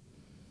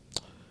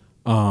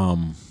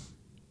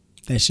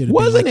 That should have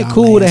Wasn't been it like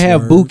cool our to last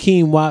have word.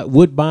 Bokeem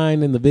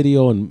Woodbine in the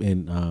video?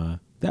 And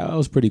that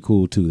was pretty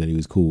cool, too, that he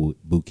was cool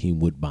with Bokeem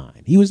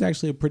Woodbine. He was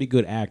actually a pretty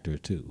good actor,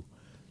 too.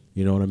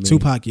 You know what I mean?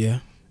 Tupac, yeah.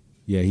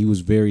 Yeah, he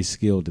was very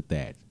skilled at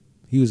that.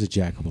 He was a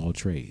jack of all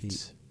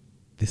trades.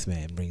 This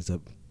man brings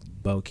up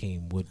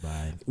Bokeem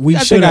Woodbine. We I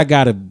think should I have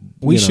gotta.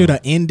 we you know. should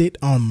have ended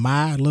on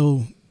my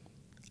little.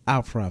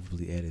 I'll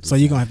probably edit. So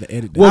you're gonna have to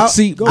edit that. Well,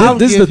 see, I'll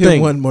this is give the him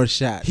thing. one more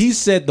shot. He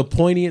said the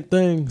poignant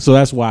thing, so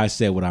that's why I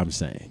said what I'm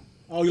saying.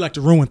 Oh, you like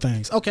to ruin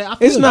things? Okay, I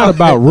feel It's you. not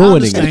about I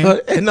ruining it.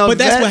 understand. And on But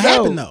that's that what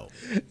happened, note-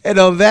 though. And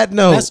on that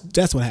note,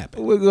 That's what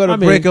happened. we're gonna I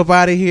mean- break up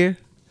out of here.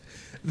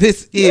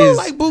 This You don't is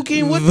like Bokeem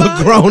the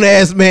Woodbine? Grown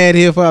Ass Man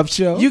Hip Hop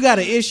Show. You got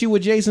an issue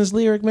with Jason's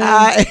lyric, man?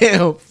 I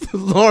am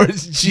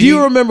Lawrence G. Do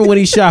you remember when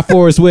he shot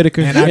Forrest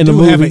Whitaker And I in the do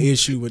movie? have an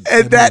issue with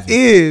And that movie.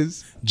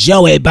 is,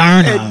 Joey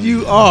Burnham. and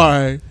you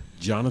are,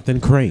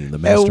 Jonathan Crane, the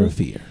master of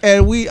fear.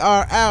 and we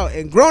are out.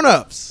 And grown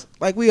ups,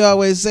 like we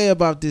always say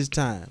about this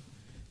time,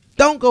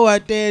 don't go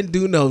out there and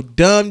do no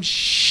dumb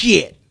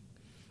shit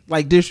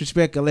like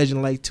disrespect a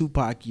legend like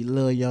Tupac, you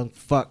little young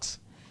fucks.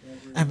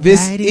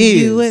 This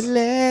is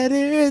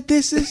letter.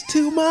 This is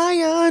to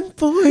my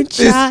unborn this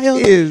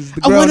is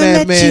the I Grown wanna Ass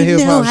let Man you Hip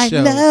know Hop I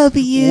Show. love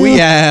you.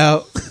 We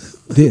out.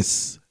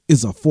 This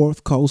is a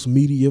Fourth Coast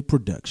Media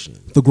production.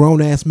 The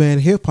Grown Ass Man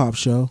Hip Hop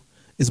Show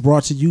is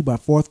brought to you by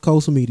Fourth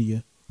Coast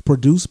Media,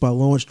 produced by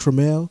Lawrence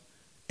Trammell,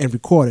 and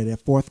recorded at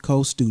Fourth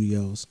Coast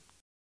Studios.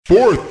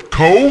 Fourth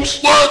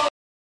Coast.